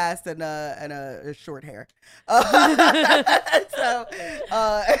fat ass and a short hair.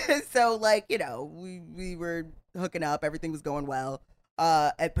 So like, you know, we were hooking up, everything was going well.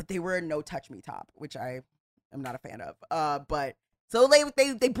 But they were a no touch me top, which I am not a fan of. But so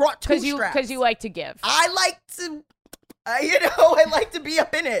they brought two straps. Because you like to give. I like to. I like to be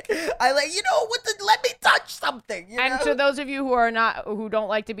up in it. I like, let me touch something. And to those of you who don't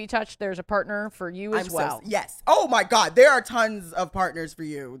like to be touched, there's a partner for you as well. Yes. Oh my God, there are tons of partners for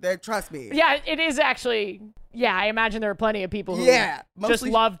you. Trust me. Yeah, it is actually. Yeah, I imagine there are plenty of people who just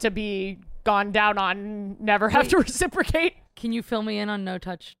love to be gone down on, never have to reciprocate. Can you fill me in on no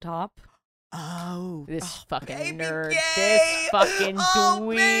touch top? Oh, this fucking nerd. Gay. This fucking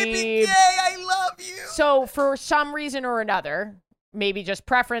dweeb. Baby gay, I love you. So for some reason or another, maybe just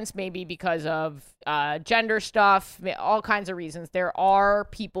preference, maybe because of gender stuff, all kinds of reasons, there are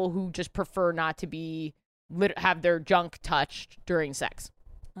people who just prefer not to be have their junk touched during sex.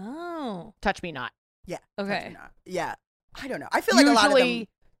 Oh. Touch me not. Yeah. Okay. Touch me not. Yeah. I don't know. I feel like Usually, a lot of them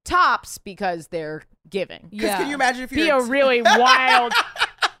tops because they're giving. Yeah. Can you imagine if Be a really wild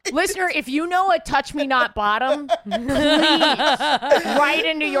listener, if you know a touch me not bottom, please write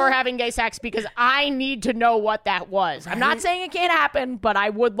into your having gay sex, because I need to know what that was. Right? I'm not saying it can't happen, but I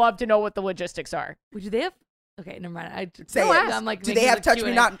would love to know what the logistics are. Do they have? Okay, never mind. I'm like, do they have touch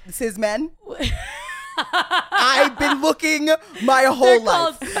me not cis men? I've been looking my whole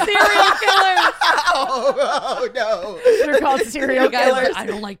life. They're called serial killers. Oh no, they're called serial killers. I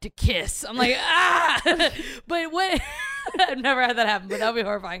don't like to kiss. I'm like, but what? I've never had that happen, but that'd be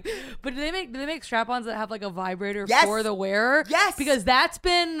horrifying. But do they make strap-ons that have like a vibrator for the wearer? Yes, because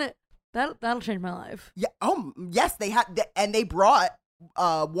that'll change my life. Yeah. Oh yes, they had, and they brought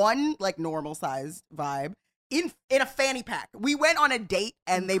one like normal sized vibe in a fanny pack. We went on a date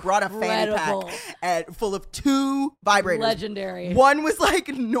and they brought a fanny pack full of two vibrators. Legendary. One was like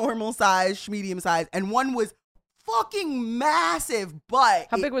normal size, medium size, and one was fucking massive. But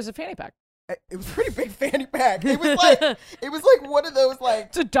how big was the fanny pack? It was a pretty big fanny pack. It was like one of those like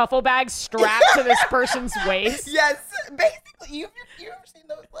it's a duffel bag strapped to this person's waist. Yes, basically. You ever seen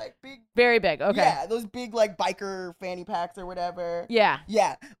those like big? Very big. Okay. Yeah, those big like biker fanny packs or whatever. Yeah.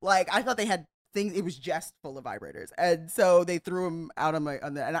 Yeah. Like I thought they had things. It was just full of vibrators, and so they threw them out on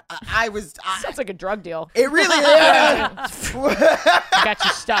and I was. Sounds like a drug deal. It really is. Got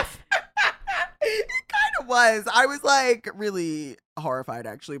your stuff. It kind of was. I was like really horrified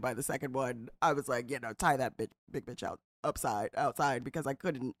actually by the second one. I was like, tie that big bitch outside because I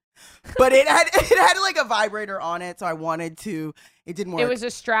couldn't. But it had like a vibrator on it, so I wanted to. It didn't work. It was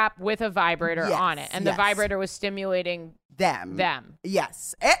a strap with a vibrator on it, and the vibrator was stimulating them.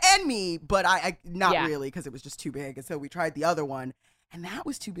 Yes, and me, but I not really, because it was just too big, and so we tried the other one, and that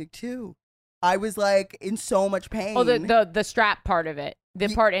was too big too. I was like in so much pain. Oh, the strap part of it. The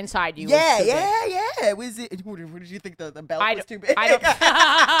part inside you. Yeah, was too big. yeah. Was it? What did you think the belt was too big? I don't.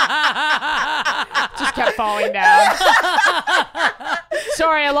 Just kept falling down.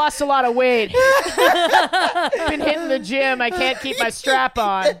 Sorry, I lost a lot of weight. Been hitting the gym. I can't keep my strap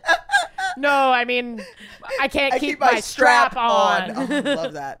on. No, I mean, I can't keep my strap on. Oh,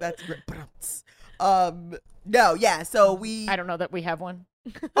 love that. That's great. No, yeah. So I don't know that we have one.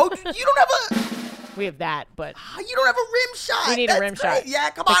 Oh, you don't have a. We have that, but you don't have a rim shot. We need a rim shot. Yeah,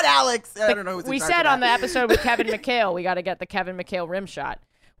 come on, Alex. I don't know. We said on the episode with Kevin McHale, we got to get the Kevin McHale rim shot.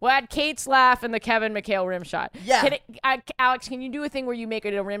 We'll add Kate's laugh and the Kevin McHale rim shot. Yeah. Alex, can you do a thing where you make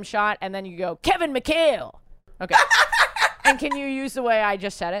it a rim shot and then you go Kevin McHale? Okay. And can you use the way I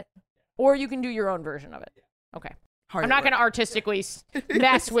just said it, or you can do your own version of it? Okay. I'm not going to artistically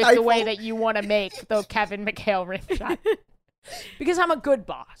mess with the way that you want to make the Kevin McHale rim shot, because I'm a good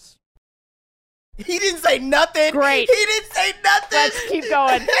boss. He didn't say nothing. Great. He didn't say nothing. Let's keep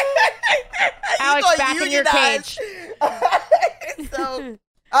going. Alex, back in your cage.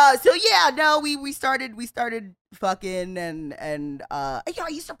 So yeah, no, we started fucking and I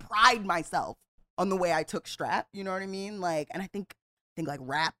used to pride myself on the way I took strap. You know what I mean? Like, and I think like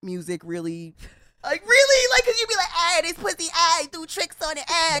rap music really. Like, cause you'd be like, this pussy, do tricks on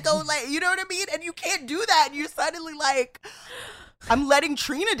it, go, like, you know what I mean? And you can't do that, and you're suddenly like, I'm letting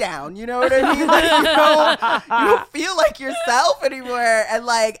Trina down. You know what I mean? Like, you don't feel like yourself anymore. And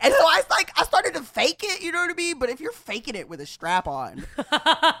so I started to fake it. You know what I mean? But if you're faking it with a strap on,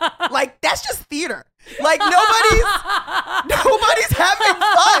 like that's just theater. Like nobody's having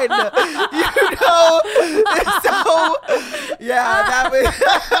fun. You know? So yeah, that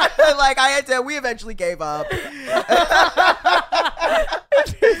was like we eventually gave up.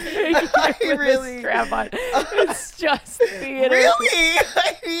 It's just theater. Really?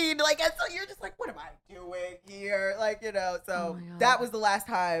 I mean, and so you're just like, what am I doing here? So that was the last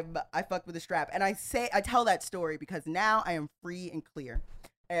time I fucked with a strap. And I tell that story because now I am free and clear.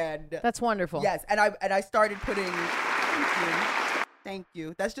 And that's wonderful. Yes, and I started putting. Thank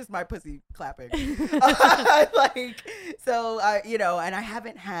you. That's just my pussy clapping. And I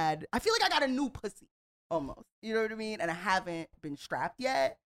haven't had. I feel like I got a new pussy almost. You know what I mean? And I haven't been strapped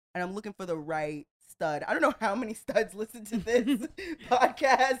yet. And I'm looking for the right stud. I don't know how many studs listen to this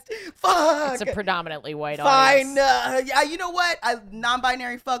podcast. Fuck. It's a predominantly white audience. Fine. Yeah, you know what?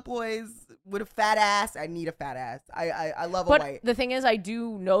 Non-binary fuckboys with a fat ass. I need a fat ass. I love a white. But the thing is, I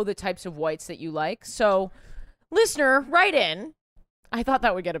do know the types of whites that you like. So, listener, write in. I thought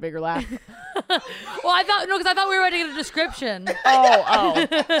that would get a bigger laugh. Well, I thought we were ready to get a description.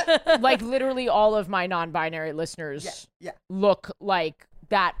 Oh. Like literally all of my non-binary listeners look like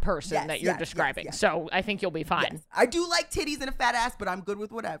that person that you're describing. Yes. So I think you'll be fine. Yes. I do like titties and a fat ass, but I'm good with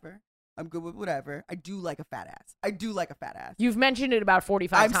whatever. I do like a fat ass. You've mentioned it about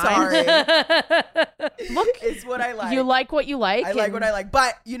 45 times. I'm sorry. Look, it's what I like. You like what you like. I like what I like.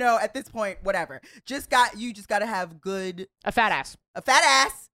 But, at this point, whatever. You just got to have a fat ass. A fat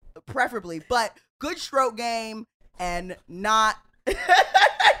ass, preferably, but good stroke game and not you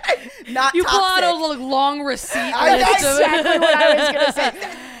toxic. pull out a long receipt. That's exactly what I was going to say.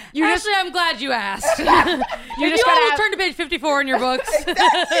 Actually, I'm glad you asked. you just gotta turn to page 54 in your books.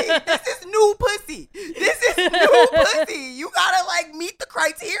 Exactly. This is new pussy. You gotta meet the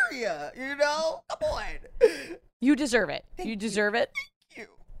criteria. Come on. You deserve it. You deserve it. Thank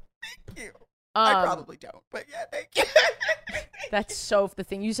you. I probably don't, but yeah, thank you. That's the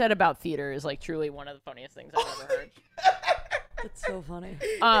thing you said about theater is truly one of the funniest things I've ever heard. It's so funny.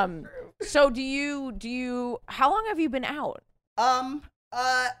 So do you? How long have you been out?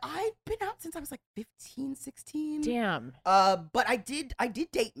 I've been out since I was 15, 16. Damn. But I did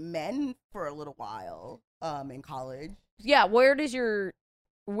date men for a little while, in college. Yeah.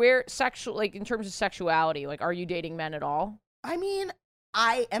 Sexual, in terms of sexuality, are you dating men at all? I mean,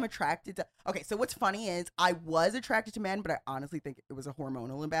 I am attracted to. Okay, so what's funny is I was attracted to men, but I honestly think it was a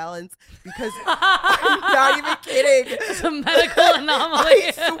hormonal imbalance because I'm not even kidding. It's a medical anomaly.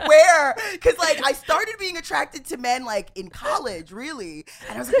 I swear, because I started being attracted to men in college, really,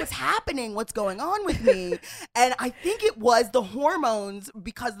 and I was like, "What's happening? What's going on with me?" And I think it was the hormones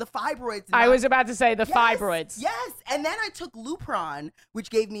because the fibroids. I was about to say the fibroids. Yes, and then I took Lupron, which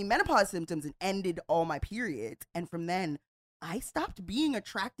gave me menopause symptoms and ended all my periods, and from then I stopped being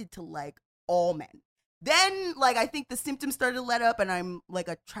attracted to all men. Then I think the symptoms started to let up and I'm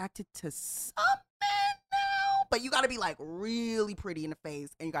attracted to some men now. But you gotta be really pretty in the face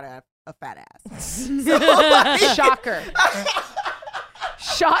and you gotta have a fat ass. So, shocker.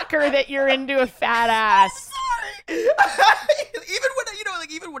 Shocker that you're into a fat ass. I'm sorry.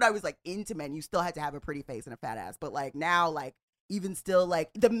 Even when I was into men, you still had to have a pretty face and a fat ass. But now even still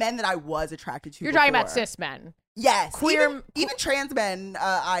the men that I was attracted to. You're talking about cis men. Yes, queer, even trans men.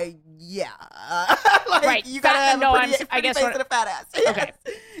 Right. You gotta have a pretty face and a fat ass. Yes. Okay.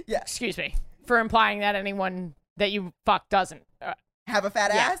 Yeah. Excuse me for implying that anyone that you fuck doesn't have a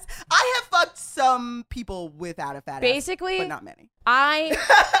fat ass. I have fucked some people without a fat ass, but not many.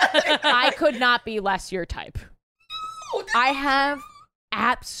 I could not be less your type. No, I have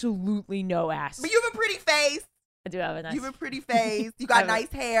absolutely no ass. But you have a pretty face. I do have a nice. You have a pretty face. You got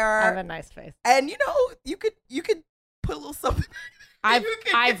nice hair. I have a nice face. And you could put a little something. I've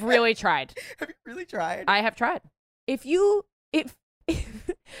really tried. Have you really tried? I have tried. If you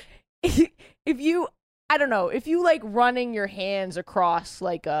I don't know, if you running your hands across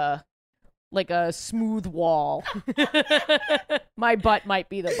a smooth wall, my butt might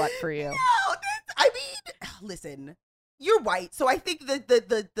be the butt for you. No, listen. You're white, so I think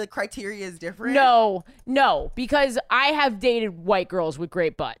the criteria is different. No, because I have dated white girls with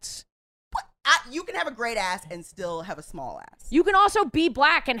great butts. What? You can have a great ass and still have a small ass. You can also be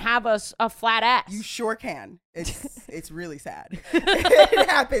black and have a flat ass. You sure can. It's really sad. It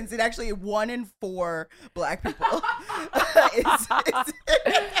happens. It actually 1 in 4 black people.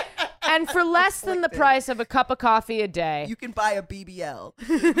 And for less than the Afflicted. price of a cup of coffee a day. You can buy a BBL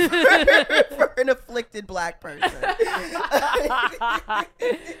for an afflicted black person.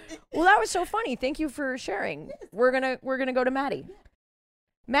 Well, that was so funny. Thank you for sharing. We're gonna go to Maddie.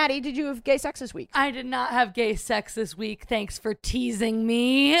 Maddie, did you have gay sex this week? I did not have gay sex this week. Thanks for teasing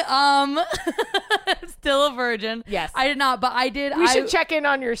me. Still a virgin. Yes. I did not, but I did. We should check in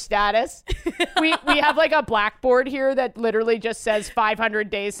on your status. we have like a blackboard here that literally just says 500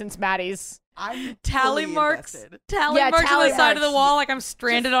 days since Maddie's. I'm tally fully marks. invested. Tally Yeah, marks on tally the side of the marks. wall, like I'm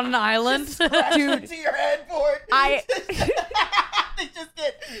stranded on an island. Dude, to your headboard. I- They just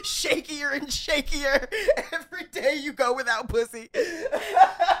get shakier and shakier every day you go without pussy. I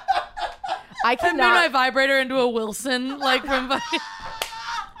I made my cannot. vibrator into a Wilson, like from.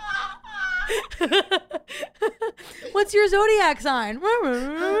 What's your zodiac sign?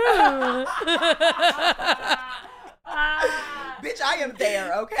 Bitch, I am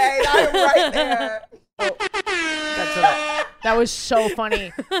there, okay? I am right there. That was so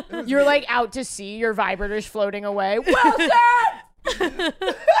funny. You're like out to sea. Your vibrator's floating away. Wilson.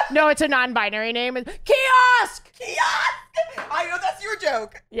 No, it's a non-binary name. It's Kiosk. Kiosk! I know that's your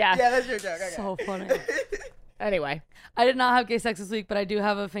joke. Yeah. Yeah, that's your joke. Okay. So funny. Anyway, I did not have gay sex this week, but I do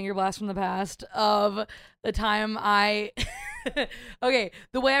have a finger blast from the past of the time I. Okay,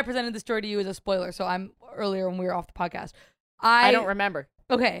 the way I presented the story to you is a spoiler. So I'm earlier when we were off the podcast. I don't remember.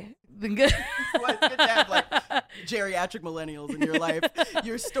 Okay, then good. Well, it's good to have like geriatric millennials in your life.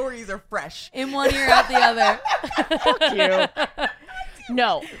 Your stories are fresh. In one ear, out the other. Fuck you.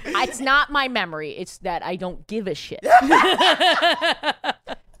 No, it's not my memory. It's that I don't give a shit.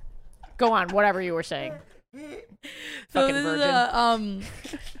 Go on, whatever you were saying. So Fucking this virgin.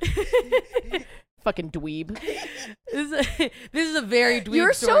 is Fucking dweeb. this is a very dweeb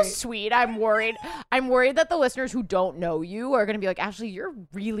You're story. so sweet. I'm worried that the listeners who don't know you are going to be like, Ashley, you're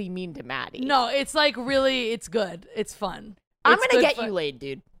really mean to Maddie. No, it's like really, it's good. It's fun. I'm It's going to good get fun. you laid,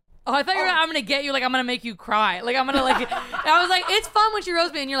 dude. Oh, I thought you were. I'm gonna get you. Like I'm gonna make you cry. Like I'm gonna like. I was like, it's fun when she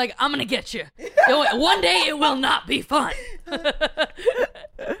roasts me, and you're like, I'm gonna get you. One day it will not be fun.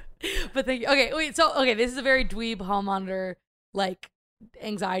 But thank you. Okay, wait. So okay, this is a very dweeb homeowner like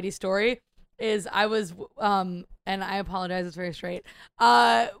anxiety story. Is I was and I apologize. It's very straight.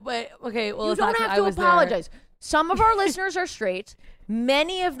 But okay. Well, You it's don't not have I to was there. apologize. Some of our listeners are straight.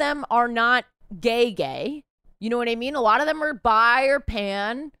 Many of them are not gay. You know what I mean? A lot of them are bi or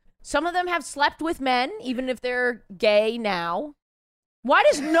pan. Some of them have slept with men, even if they're gay now. Why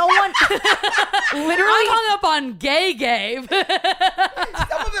does no one literally? I'm hung up on gay. Some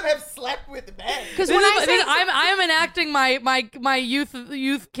of them have slept with men. Because when I say I'm enacting my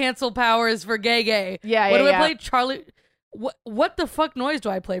youth cancel powers for gay. Yeah, What do yeah, I play, Charlie? What the fuck noise do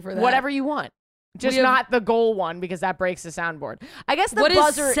I play for that? whatever you want, just We have- not the goal one because that breaks the soundboard. I guess the What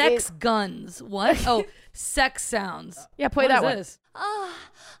buzzer is sex guns? What? Oh, sex sounds. Yeah, play What that is one. this?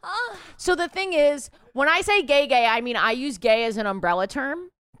 So the thing is, when I say gay, I mean I use gay as an umbrella term.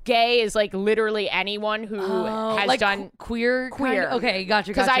 Gay is like literally anyone who has like done queer. queer. Okay,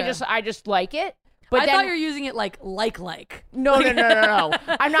 gotcha. because I just like it. But I then, thought you were using it like. No.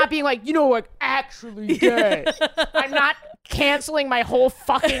 I'm not being like, like actually gay. I'm not canceling my whole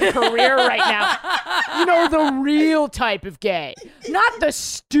fucking career right now. The real type of gay. Not the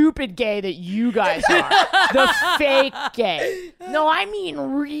stupid gay that you guys are. The fake gay. No, I mean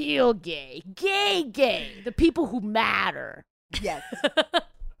real gay. Gay. The people who matter. Yes.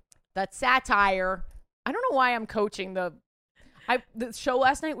 That satire. I don't know why I'm coaching the show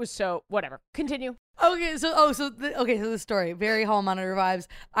last night was so whatever. Continue. Okay, so the story, very Hall Monitor vibes.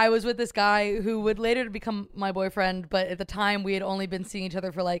 I was with this guy who would later become my boyfriend, but at the time we had only been seeing each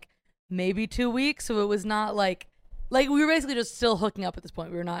other for like maybe 2 weeks, so it was not like we were basically just still hooking up at this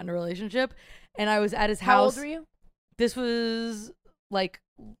point. We were not in a relationship, and I was at his house. How old were you? This was like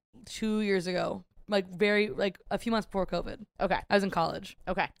 2 years ago, like a few months before COVID. Okay. I was in college.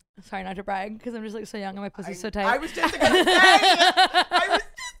 Okay. Sorry not to brag because I'm just like so young and my pussy's so tight. I was just gonna say. I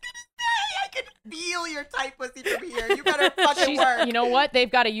can feel your tight pussy from here. You better fucking work. You know what?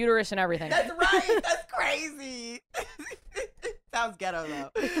 They've got a uterus and everything. That's right. That's crazy. Sounds ghetto though.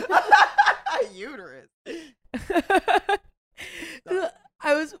 Uterus.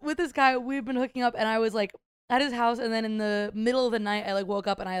 I was with this guy. We've been hooking up, and I was like at his house, and then in the middle of the night, I like woke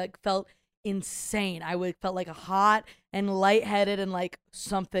up and I like felt insane. I felt like hot and lightheaded, and like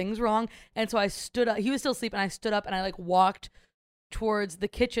something's wrong. And so I stood up. He was still asleep, and I stood up and I like walked towards the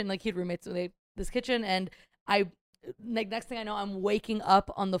kitchen. Like he had roommates in this kitchen, and I like next thing I know, I'm waking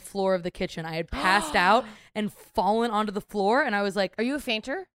up on the floor of the kitchen. I had passed out and fallen onto the floor, and I was like, Are you a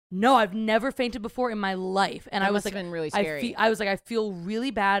fainter? no, I've never fainted before in my life. And That I was must like, have been really scary. I was like, I feel really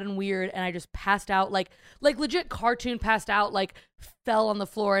bad and weird. And I just passed out, like legit cartoon passed out, like fell on the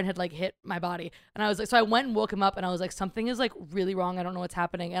floor and had like hit my body. And I was like, so I went and woke him up and I was like, something is like really wrong. I don't know what's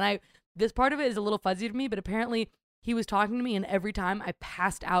happening. And this part of it is a little fuzzy to me, but apparently he was talking to me, and every time I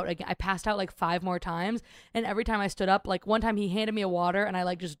passed out again. I passed out like 5 more times, and every time I stood up, like one time he handed me a water and I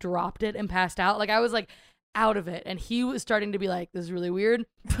like just dropped it and passed out. Like I was like out of it, and he was starting to be like, this is really weird.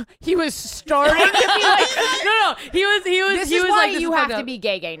 He was starting to be like, no, he was this he is was why like, this you is have fucked to up. be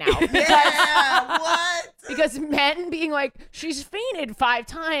gay now. Yeah, what? Because men being like, she's fainted 5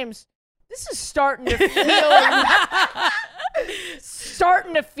 times. This is starting to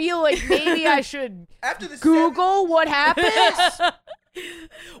feel like maybe I should After the Google what happens.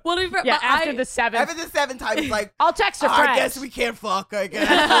 Well, to be fair, Yeah, but after the 7th. After the 7th time, it's like, I'll text a friend. I guess we can't fuck. I guess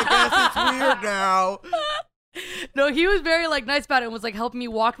it's weird now. No, he was very like nice about it and was like helping me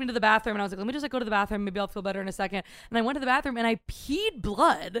walk me to the bathroom, and I was like, let me just like go to the bathroom, maybe I'll feel better in a second. And I went to the bathroom and I peed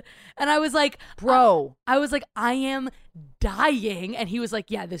blood, and I was like, Bro. I was like, I am dying. And he was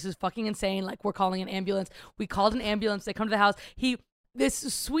like, yeah, this is fucking insane, like we're calling an ambulance. We called an ambulance, they come to the house. This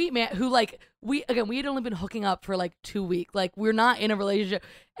sweet man who like we had only been hooking up for like 2 weeks, like we're not in a relationship,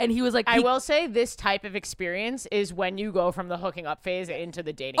 and he was like, I will say this type of experience is when you go from the hooking up phase into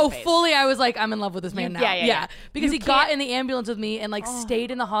the dating phase. fully, I was like, I'm in love with this man now. Yeah. Because You he got can't- in the ambulance with me and like stayed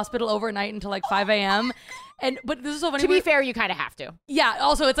in the hospital overnight until like 5 a.m. But this is so funny. To be fair, you kind of have to. Yeah.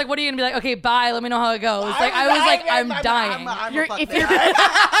 Also, it's like, what are you gonna be like? Okay, bye. Let me know how it goes. Like I was like, I'm dying. I'm You're- a fuck if that you're- guy.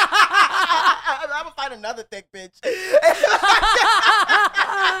 I'm gonna find another thick bitch.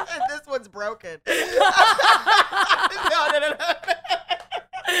 And this one's broken. No.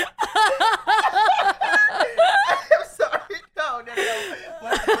 I'm sorry. No.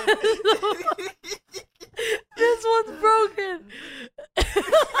 This one's broken.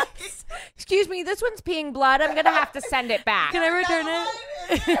 Excuse me, this one's peeing blood. I'm going to have to send it back. Can I return it?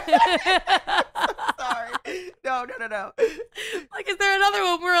 Sorry. No. Like, is there another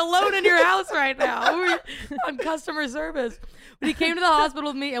one? We're alone in your house right now. We're on customer service. But he came to the hospital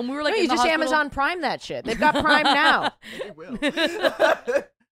with me, and we were like, No, in you the just hospital. Amazon Prime that shit. They've got Prime now. It will.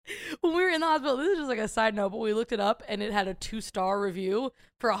 When we were in the hospital, this is just like a side note, but we looked it up and it had a 2-star review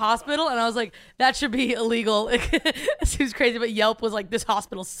for a hospital, and I was like, that should be illegal. It seems crazy, but Yelp was like, this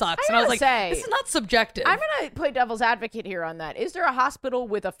hospital sucks. And I was like, say, this is not subjective. I'm going to play devil's advocate here on that. Is there a hospital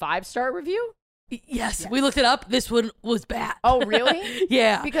with a 5-star review? Yes, we looked it up. This one was bad. Oh, really?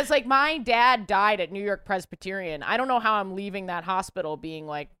 Yeah. Because like my dad died at New York Presbyterian. I don't know how I'm leaving that hospital being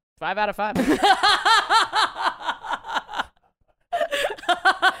like 5 out of 5.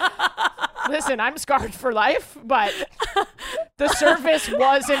 Listen, I'm scarred for life, but the service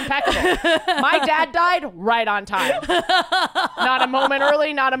was impeccable. My dad died right on time. Not a moment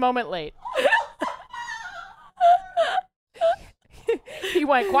early, not a moment late. He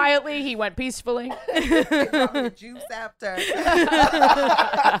went quietly, he went peacefully. Probably juice after.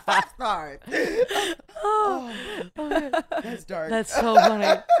 5 stars. Oh, that's dark. That's so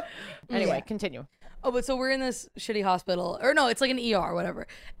funny. Anyway, continue. Oh, but so we're in this shitty hospital, or no, it's like an ER or whatever.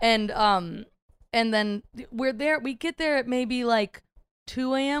 And then we're there. We get there at maybe like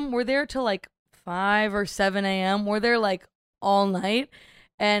 2 a.m. We're there till like 5 or 7 a.m. We're there like all night,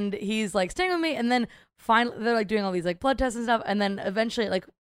 and he's like staying with me. And then finally, they're like doing all these like blood tests and stuff. And then eventually, like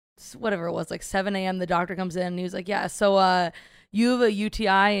whatever it was, like 7 a.m. the doctor comes in and he was like, yeah, so you have a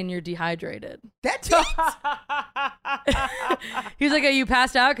UTI and you're dehydrated. That's it. He was like, you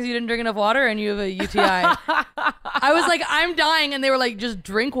passed out because you didn't drink enough water and you have a UTI. I was like, I'm dying. And they were like, just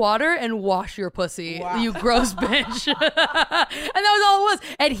drink water and wash your pussy, Wow. you gross bitch. And that was all it was.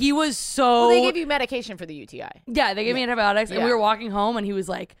 And he was so... Well, they gave you medication for the UTI. Yeah, they gave me antibiotics. And we Yeah. were walking home and he was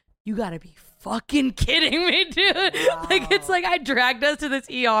like, you gotta be fucking kidding me, dude. Like, it's like I dragged us to this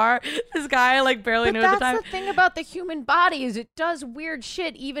ER. This guy I like barely But knew at the time. that's the thing about the human body is it does weird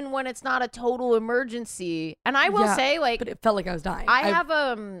shit even when it's not a total emergency. And I will Yeah, say, like, but it felt like I was dying. I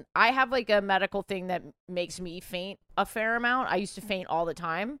have like a medical thing that makes me faint a fair amount. I used to faint all the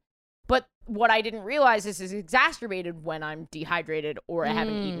time. But what I didn't realize is exacerbated when I'm dehydrated or I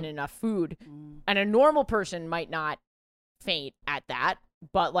haven't eaten enough food. And a normal person might not faint at that.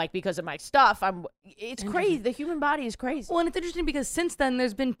 But like because of my stuff, it's crazy. The human body is crazy. Well, and it's interesting because since then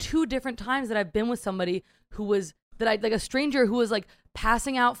there's been 2 different times that I've been with somebody who was like a stranger who was like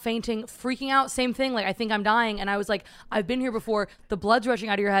passing out, fainting, freaking out, same thing. Like, I think I'm dying. And I was like, I've been here before. The blood's rushing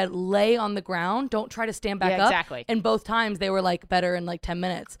out of your head. Lay on the ground. Don't try to stand back Yeah, up. exactly. And both times they were like better in like 10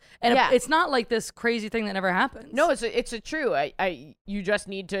 minutes. And Yeah. it's not like this crazy thing that never happens. No, it's a true. You just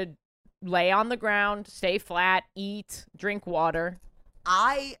need to lay on the ground, stay flat, eat, drink water.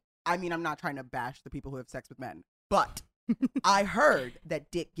 I I mean, I'm not trying to bash the people who have sex with men, but I heard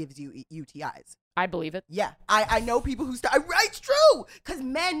that dick gives you UTIs. I believe it. Yeah. I know people who it's true. Because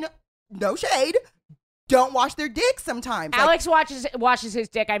men, no shade, don't wash their dicks sometimes. Alex washes his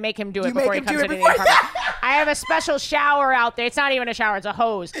dick. I make him do it before he comes into the before? apartment. I have a special shower out there. It's not even a shower. It's a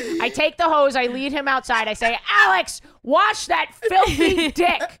hose. I take the hose. I lead him outside. I say, Alex, wash that filthy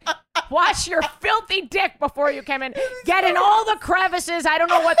dick. Wash your filthy dick before you come in. Get in all the crevices. I don't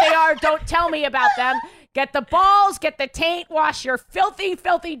know what they are. Don't tell me about them. Get the balls, get the taint, wash your filthy,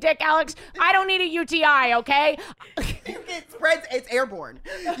 filthy dick, Alex. I don't need a UTI, okay? It spreads, it's airborne.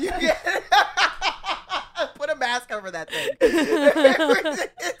 You get put a mask over that thing.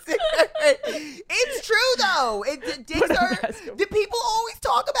 It's true though. Dicks are. The people always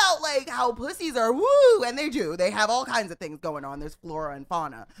talk about like how pussies are woo, and they do. They have all kinds of things going on. There's flora and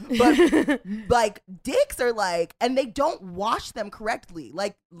fauna, but like dicks are like, and they don't wash them correctly.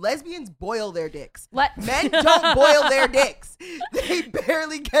 Like lesbians boil their dicks. Men don't boil their dicks. They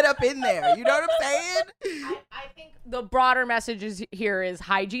barely get up in there. You know what I'm saying? I think the broader message here is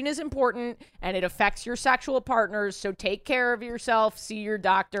hygiene is important and it affects your sexual partners. So take care of yourself. See your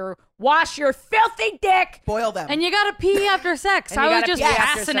doctor. Wash your filthy dick. Boil them. And you gotta pee after sex. I was just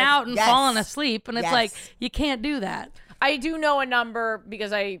passing out and falling asleep, and it's like you can't do that. I do know a number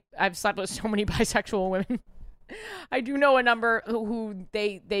because I've slept with so many bisexual women. I do know a number who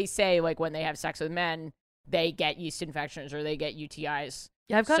they say like when they have sex with men, they get yeast infections or they get UTIs.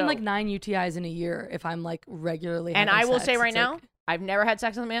 Yeah, I've gotten like 9 UTIs in a year if I'm like regularly and having I will sex. say right now, I've never had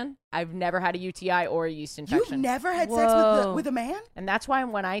sex with a man. I've never had a UTI or a yeast infection. You've never had sex with a man? And that's why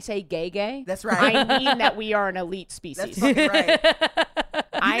when I say gay, that's right. I mean that we are an elite species. That's fucking right.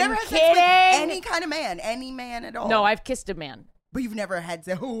 I'm never had kidding. Sex with any kind of man, any man at all. No, I've kissed a man. But you've never had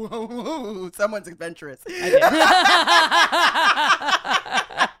sex. Someone's adventurous. I did.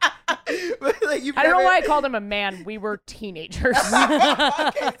 Like I don't know why I called him a man. We were teenagers. Okay, so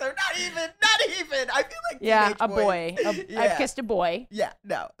not even. I feel like a boy. I've kissed a boy. Yeah,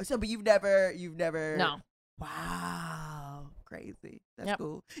 no. So, but you've never. No. Wow, crazy. That's Yep.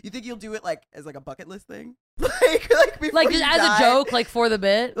 cool. You think you'll do it like as like a bucket list thing, like before like you just as die? a joke, like for the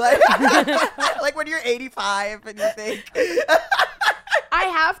bit. Like when you're 85 and you think. I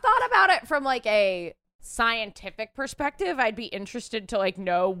have thought about it from like a scientific perspective. I'd be interested to like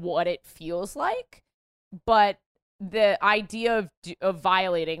know what it feels like, but the idea of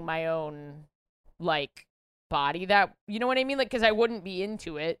violating my own like body, that, you know what I mean, like, because I wouldn't be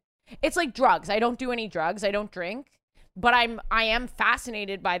into it. It's like drugs. I don't do any drugs. I don't drink, but I am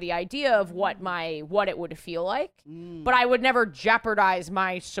fascinated by the idea of what it would feel like. But I would never jeopardize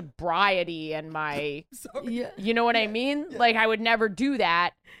my sobriety and my you know what I mean? Yeah. Like I would never do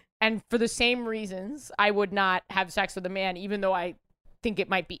that. And for the same reasons, I would not have sex with a man, even though I think it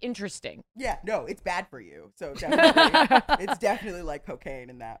might be interesting. Yeah, no, it's bad for you. So definitely, it's definitely like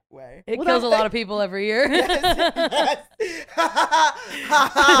cocaine in that way. It kills a lot of people every year. Yes.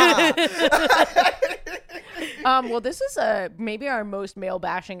 Well, this is maybe our most male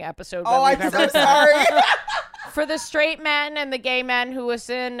bashing episode. I'm so sorry. For the straight men and the gay men who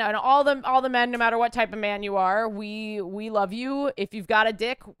listen, and all the men, no matter what type of man you are, we love you. If you've got a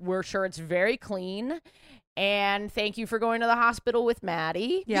dick, we're sure it's very clean. And thank you for going to the hospital with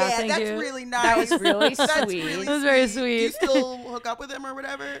Maddie. Yeah, thank that's you. really nice. That was really That's sweet. really It was very Do you sweet. still hook up with him or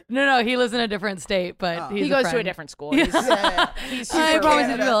whatever? No, he lives in a different state, but He goes to a different school. He's He's I super promise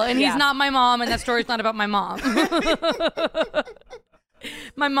Canada. he will. And Yeah. he's not my mom, and that story's not about my mom.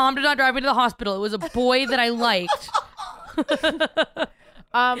 My mom did not drive me to the hospital. It was a boy that I liked.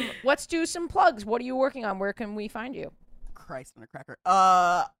 Let's do some plugs. What are you working on? Where can we find you? Christ on a cracker.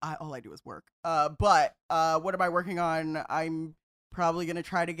 All I do is work. But what am I working on? I'm probably gonna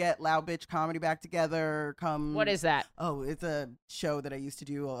try to get Loud Bitch Comedy back together. What is that? Oh, it's a show that I used to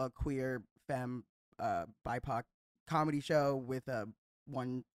do, a queer femme BIPOC comedy show with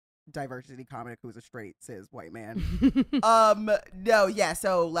one diversity comic who's a straight cis white man.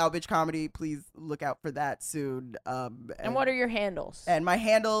 So Loud Bitch Comedy, please look out for that soon. And what are your handles? And my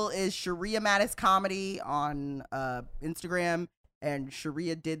handle is Sheria Mattis Comedy on Instagram, and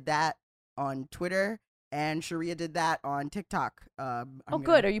Sheria did that on Twitter, and Sheria did that on TikTok.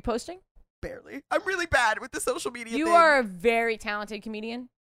 Good. Are you posting? Barely. I'm really bad with the social media You thing. are a very talented comedian.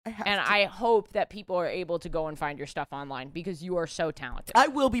 And I hope that people are able to go and find your stuff online because you are so talented. I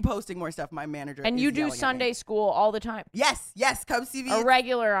will be posting more stuff. My manager And is you do yelling at me. Sunday school all the time. Yes, come see me. A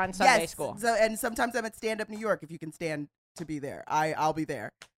regular on Sunday Yes, school. So, and sometimes I'm at Stand Up New York. If you can stand to be there, I'll be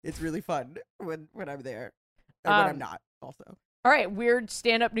there. It's really fun when I'm there. And when I'm not, also. All right, weird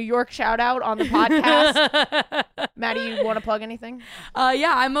stand-up New York shout-out on the podcast. Maddie, you want to plug anything?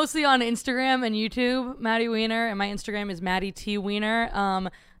 Yeah, I'm mostly on Instagram and YouTube, Maddie Wiener, and my Instagram is Maddie T. Wiener.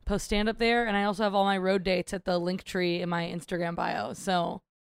 Post stand-up there, and I also have all my road dates at the link tree in my Instagram bio, so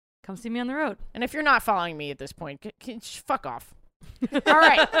come see me on the road. And if you're not following me at this point, fuck off. All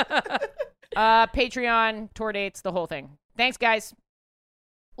right. Patreon, tour dates, the whole thing. Thanks, guys.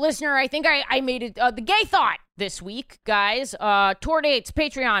 Listener, I think I made it the gay thought this week, guys. Tour dates,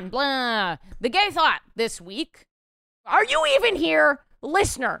 Patreon, blah. The gay thought this week. Are you even here?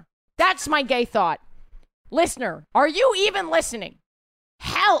 Listener, that's my gay thought. Listener, are you even listening?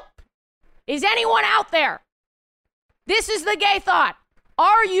 Help! Is anyone out there? This is the gay thought.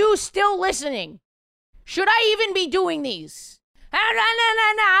 Are you still listening? Should I even be doing these?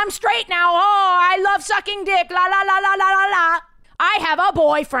 I'm straight now. Oh, I love sucking dick. La la la la la la la. I have a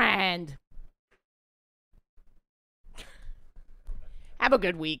boyfriend. Have a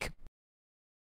good week.